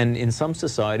 And in some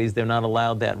societies, they're not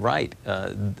allowed that right.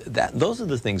 Those are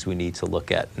the things we need to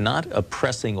look at, not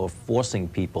oppressing or forcing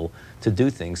people to do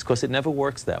things, because it never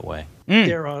works that way.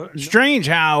 Strange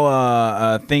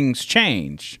how things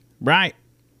change, right?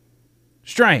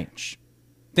 Strange.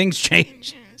 Things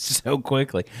change so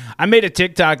quickly. I made a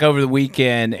TikTok over the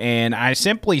weekend, and I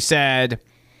simply said,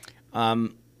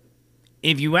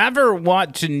 if you ever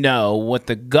want to know what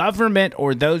the government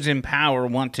or those in power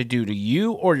want to do to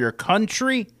you or your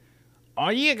country,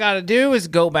 all you got to do is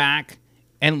go back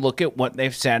and look at what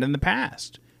they've said in the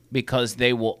past, because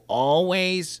they will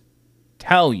always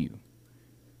tell you.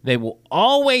 They will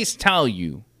always tell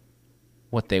you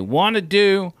what they want to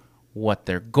do, what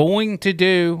they're going to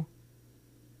do,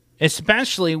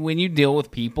 especially when you deal with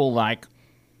people like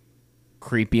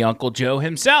creepy Uncle Joe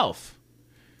himself,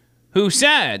 who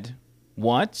said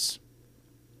once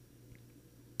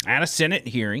at a Senate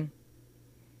hearing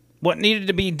what needed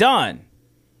to be done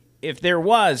if there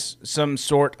was some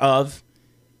sort of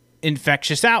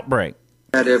infectious outbreak.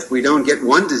 That if we don't get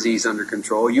one disease under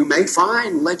control, you may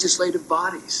find legislative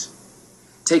bodies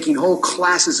taking whole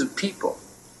classes of people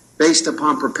based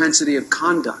upon propensity of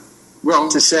conduct,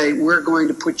 to say, we're going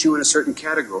to put you in a certain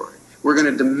category. We're going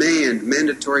to demand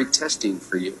mandatory testing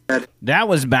for you. That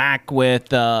was back with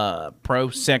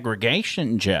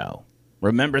pro-segregation Joe.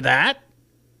 Remember that?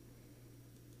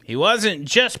 He wasn't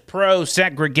just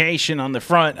pro-segregation on the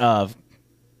front of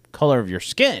color of your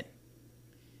skin.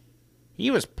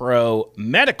 He was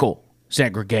pro-medical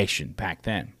segregation back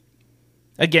then.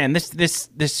 Again,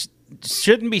 this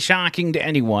shouldn't be shocking to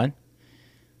anyone.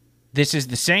 This is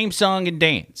the same song and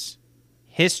dance.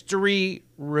 History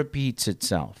repeats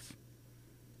itself.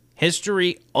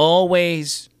 History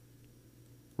always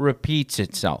repeats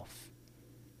itself,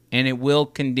 and it will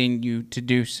continue to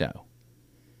do so.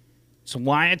 So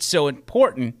why it's so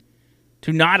important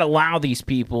to not allow these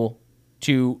people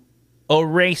to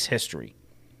erase history,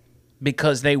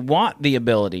 because they want the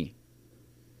ability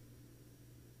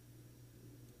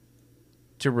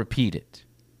to repeat it.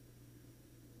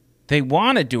 They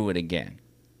want to do it again.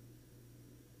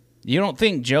 You don't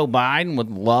think Joe Biden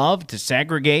would love to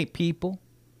segregate people?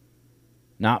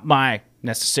 Not by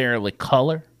necessarily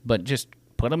color, but just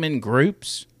put them in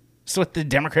groups. That's what the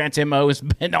Democrats' MO has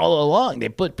been all along. They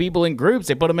put people in groups.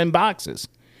 They put them in boxes.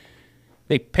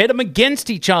 They pit them against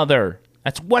each other.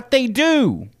 That's what they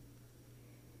do.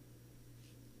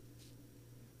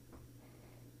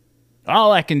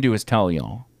 All I can do is tell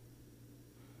y'all.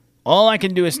 All I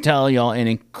can do is tell y'all and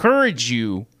encourage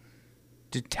you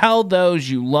to tell those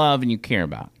you love and you care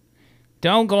about.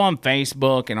 Don't go on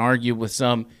Facebook and argue with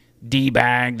some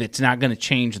D-bag that's not going to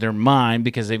change their mind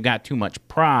because they've got too much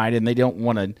pride and they don't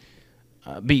want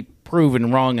to be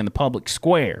proven wrong in the public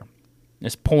square.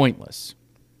 It's pointless.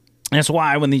 That's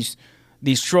why when these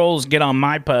trolls get on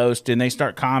my post and they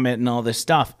start commenting all this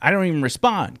stuff, I don't even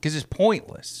respond because it's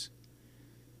pointless.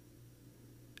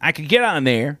 I could get on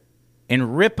there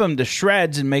and rip them to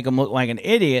shreds and make them look like an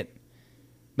idiot,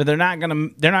 but they're not gonna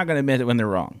admit it when they're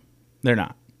wrong. They're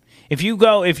not. If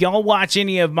y'all watch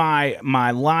any of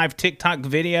my live TikTok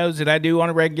videos that I do on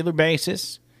a regular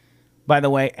basis, by the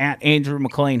way, at Andrew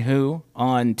McLean Who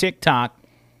on TikTok,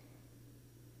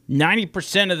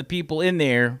 90% of the people in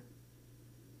there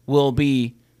will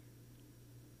be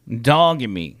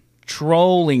dogging me,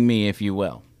 trolling me, if you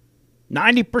will.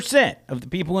 90% of the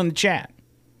people in the chat.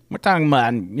 We're talking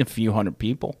about a few hundred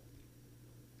people.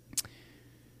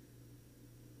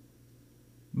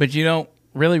 But you don't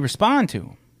really respond to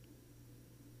them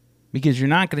because you're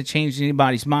not going to change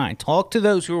anybody's mind. Talk to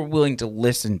those who are willing to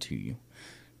listen to you.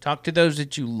 Talk to those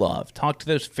that you love. Talk to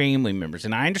those family members.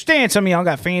 And I understand some of y'all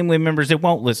got family members that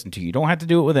won't listen to you. You don't have to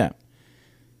do it with them.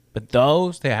 But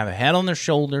those that have a head on their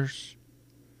shoulders,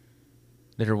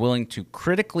 that are willing to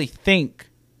critically think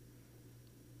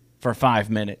for 5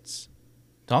 minutes,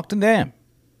 talk to them.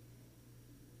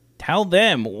 Tell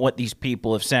them what these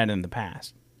people have said in the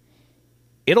past.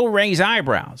 It'll raise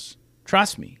eyebrows.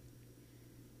 Trust me.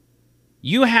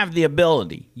 You have the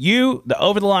ability, you, the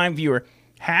over-the-line viewer,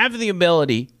 have the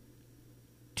ability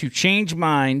to change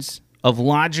minds of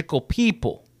logical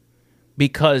people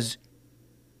because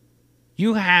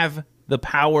you have the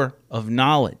power of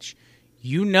knowledge.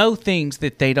 You know things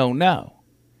that they don't know.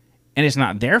 And it's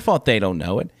not their fault they don't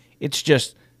know it. It's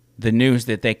just the news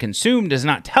that they consume does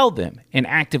not tell them and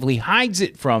actively hides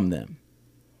it from them.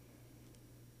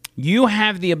 You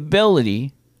have the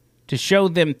ability to show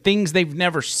them things they've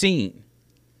never seen.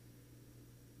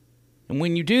 And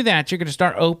when you do that, you're going to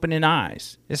start opening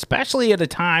eyes, especially at a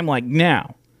time like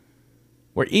now,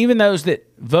 where even those that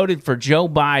voted for Joe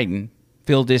Biden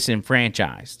feel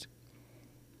disenfranchised.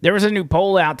 There was a new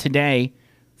poll out today.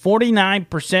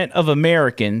 49% of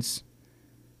Americans,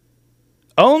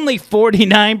 only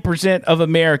 49% of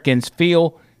Americans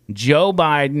feel Joe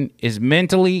Biden is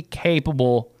mentally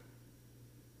capable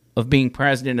of being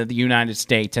president of the United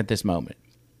States at this moment.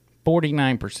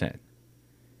 49%.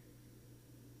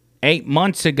 8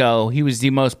 months ago, he was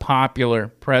the most popular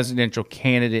presidential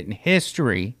candidate in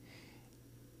history,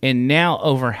 and now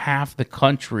over half the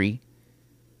country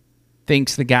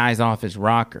thinks the guy's off his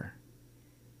rocker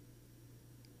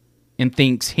and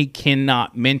thinks he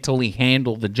cannot mentally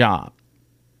handle the job.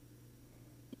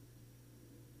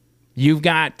 You've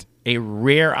got a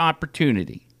rare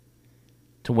opportunity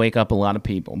to wake up a lot of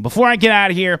people. Before I get out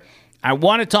of here, I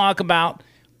want to talk about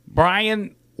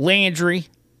Brian Laundrie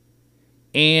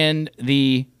and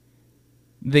the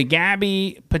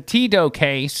Gabby Petito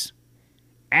case.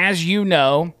 As you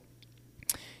know,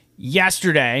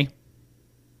 yesterday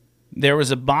there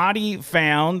was a body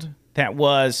found that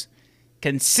was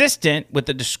consistent with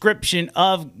the description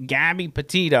of Gabby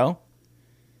Petito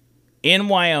in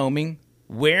Wyoming,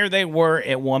 where they were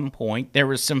at one point. There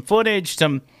was some footage,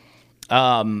 some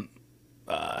cell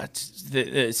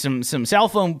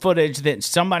phone footage that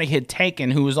somebody had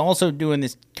taken who was also doing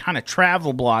this kind of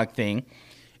travel blog thing.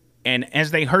 And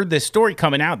as they heard this story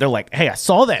coming out, they're like, hey, I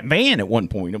saw that van at one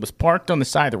point. It was parked on the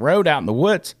side of the road out in the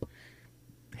woods.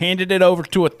 Handed it over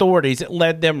to authorities. It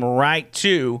led them right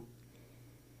to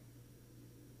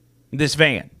this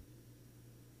van.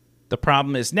 The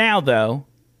problem is now, though,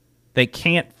 they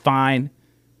can't find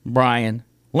Brian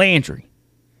Laundrie.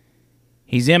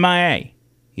 He's MIA.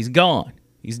 He's gone.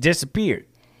 He's disappeared.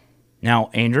 Now,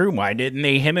 Andrew, why didn't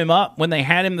they hem him up when they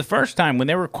had him the first time, when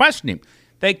they were questioning him?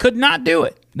 They could not do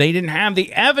it. They didn't have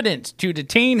the evidence to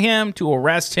detain him, to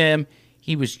arrest him.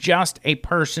 He was just a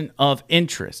person of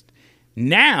interest.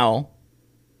 Now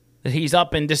that he's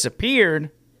up and disappeared,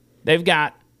 they've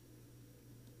got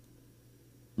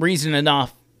reason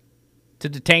enough to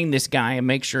detain this guy and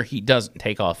make sure he doesn't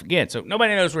take off again. So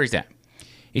nobody knows where he's at.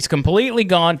 He's completely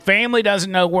gone. Family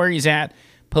doesn't know where he's at.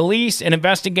 Police and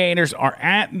investigators are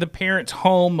at the parents'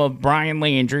 home of Brian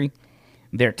Laundrie.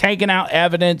 They're taking out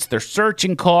evidence. They're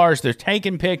searching cars. They're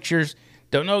taking pictures.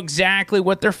 Don't know exactly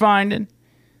what they're finding,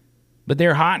 but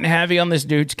they're hot and heavy on this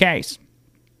dude's case.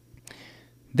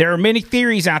 There are many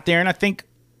theories out there, and I think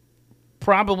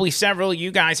probably several of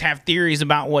you guys have theories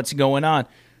about what's going on.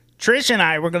 Trish and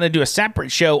I were going to do a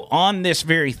separate show on this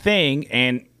very thing,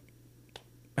 and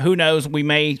Who knows? We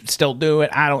may still do it.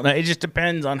 I don't know. It just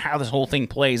depends on how this whole thing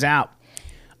plays out.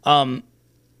 But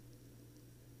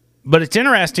it's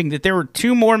interesting that there were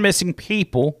 2 more missing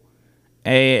people,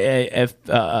 2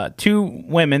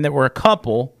 women that were a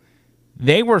couple.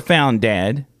 They were found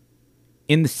dead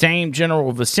in the same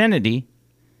general vicinity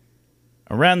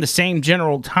around the same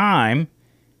general time.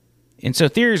 And so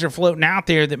theories are floating out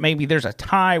there that maybe there's a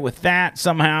tie with that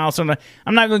somehow. So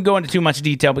I'm not going to go into too much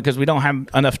detail because we don't have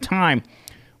enough time.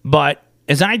 But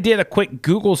as I did a quick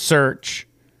Google search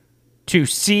to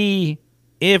see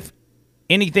if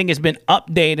anything has been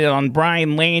updated on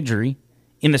Brian Laundrie,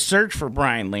 in the search for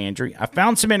Brian Laundrie, I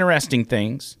found some interesting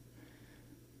things.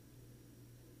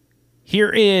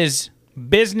 Here is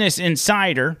Business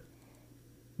Insider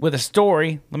with a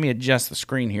story. Let me adjust the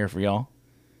screen here for y'all.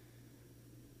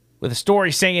 With a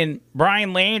story saying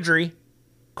Brian Laundrie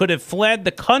could have fled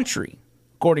the country,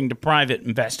 according to private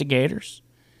investigators.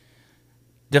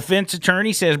 Defense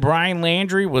attorney says Brian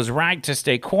Laundrie was right to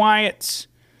stay quiet.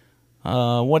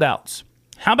 What else?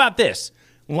 How about this?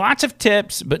 Lots of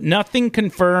tips, but nothing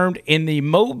confirmed in the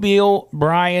Mobile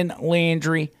Brian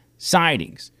Laundrie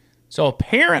sightings. So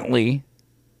apparently,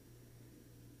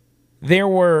 there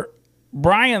were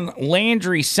Brian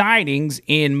Laundrie sightings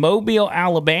in Mobile,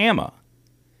 Alabama.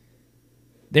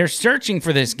 They're searching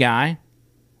for this guy.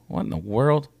 What in the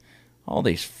world? All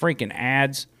these freaking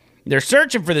ads. They're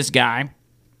searching for this guy,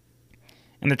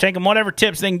 and they're taking whatever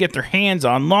tips they can get their hands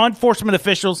on. Law enforcement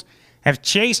officials have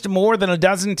chased more than a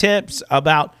dozen tips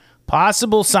about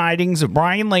possible sightings of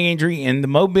Brian Laundrie in the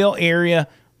Mobile area,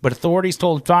 but authorities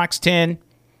told Fox 10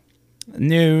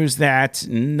 News that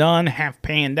none have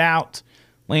panned out.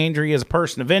 Laundrie is a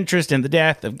person of interest in the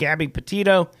death of Gabby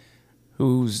Petito,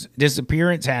 whose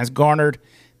disappearance has garnered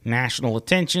national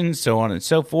attention, so on and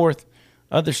so forth.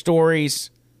 Other stories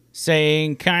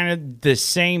saying kind of the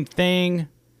same thing.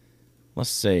 Let's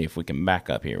see if we can back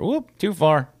up here. Whoop, too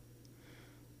far.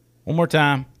 One more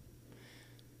time.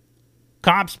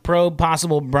 Cops probe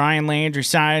possible Brian Laundrie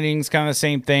sightings, kind of the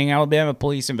same thing. Alabama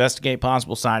police investigate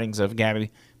possible sightings of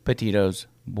Gabby Petito's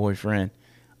boyfriend.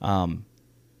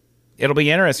 It'll be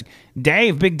interesting.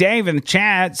 Big Dave in the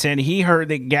chat said he heard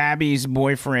that Gabby's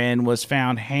boyfriend was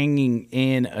found hanging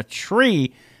in a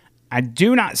tree. I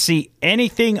do not see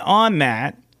anything on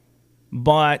that,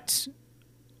 but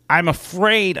I'm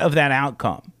afraid of that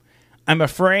outcome. I'm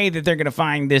afraid that they're going to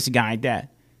find this guy dead.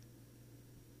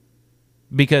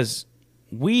 Because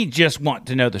we just want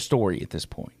to know the story at this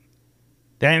point.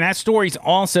 And that story's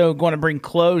also going to bring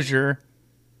closure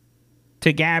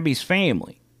to Gabby's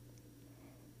family.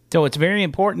 So it's very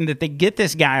important that they get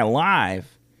this guy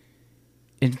alive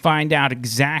and find out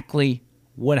exactly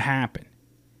what happened.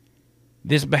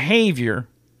 This behavior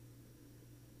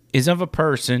is of a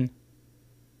person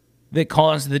that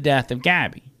caused the death of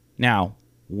Gabby. Now,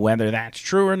 whether that's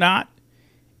true or not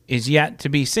is yet to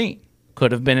be seen.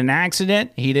 Could have been an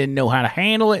accident. He didn't know how to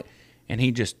handle it, and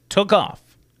he just took off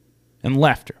and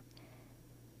left her.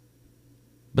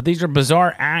 But these are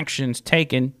bizarre actions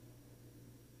taken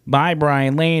by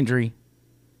Brian Laundrie,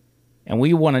 and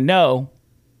we want to know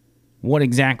what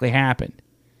exactly happened,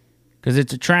 because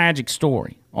it's a tragic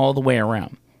story all the way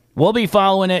around. We'll be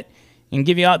following it and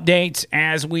give you updates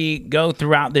as we go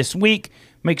throughout this week.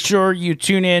 Make sure you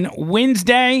tune in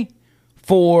Wednesday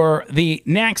for the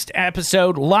next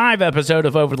episode, live episode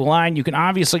of Over the Line. You can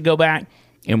obviously go back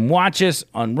and watch us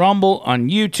on Rumble, on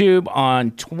YouTube,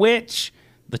 on Twitch.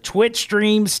 The Twitch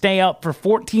streams stay up for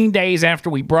 14 days after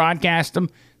we broadcast them,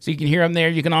 so you can hear them there.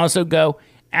 You can also go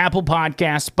Apple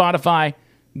Podcasts, Spotify,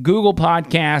 Google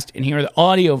Podcast, and hear the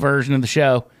audio version of the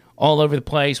show all over the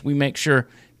place. We make sure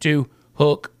to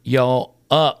hook y'all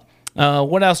up.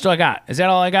 What else do I got? Is that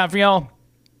all I got for y'all?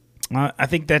 I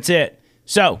think that's it.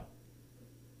 So,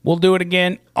 we'll do it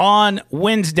again on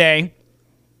Wednesday.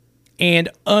 And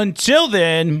until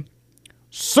then,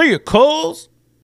 see you, Coles.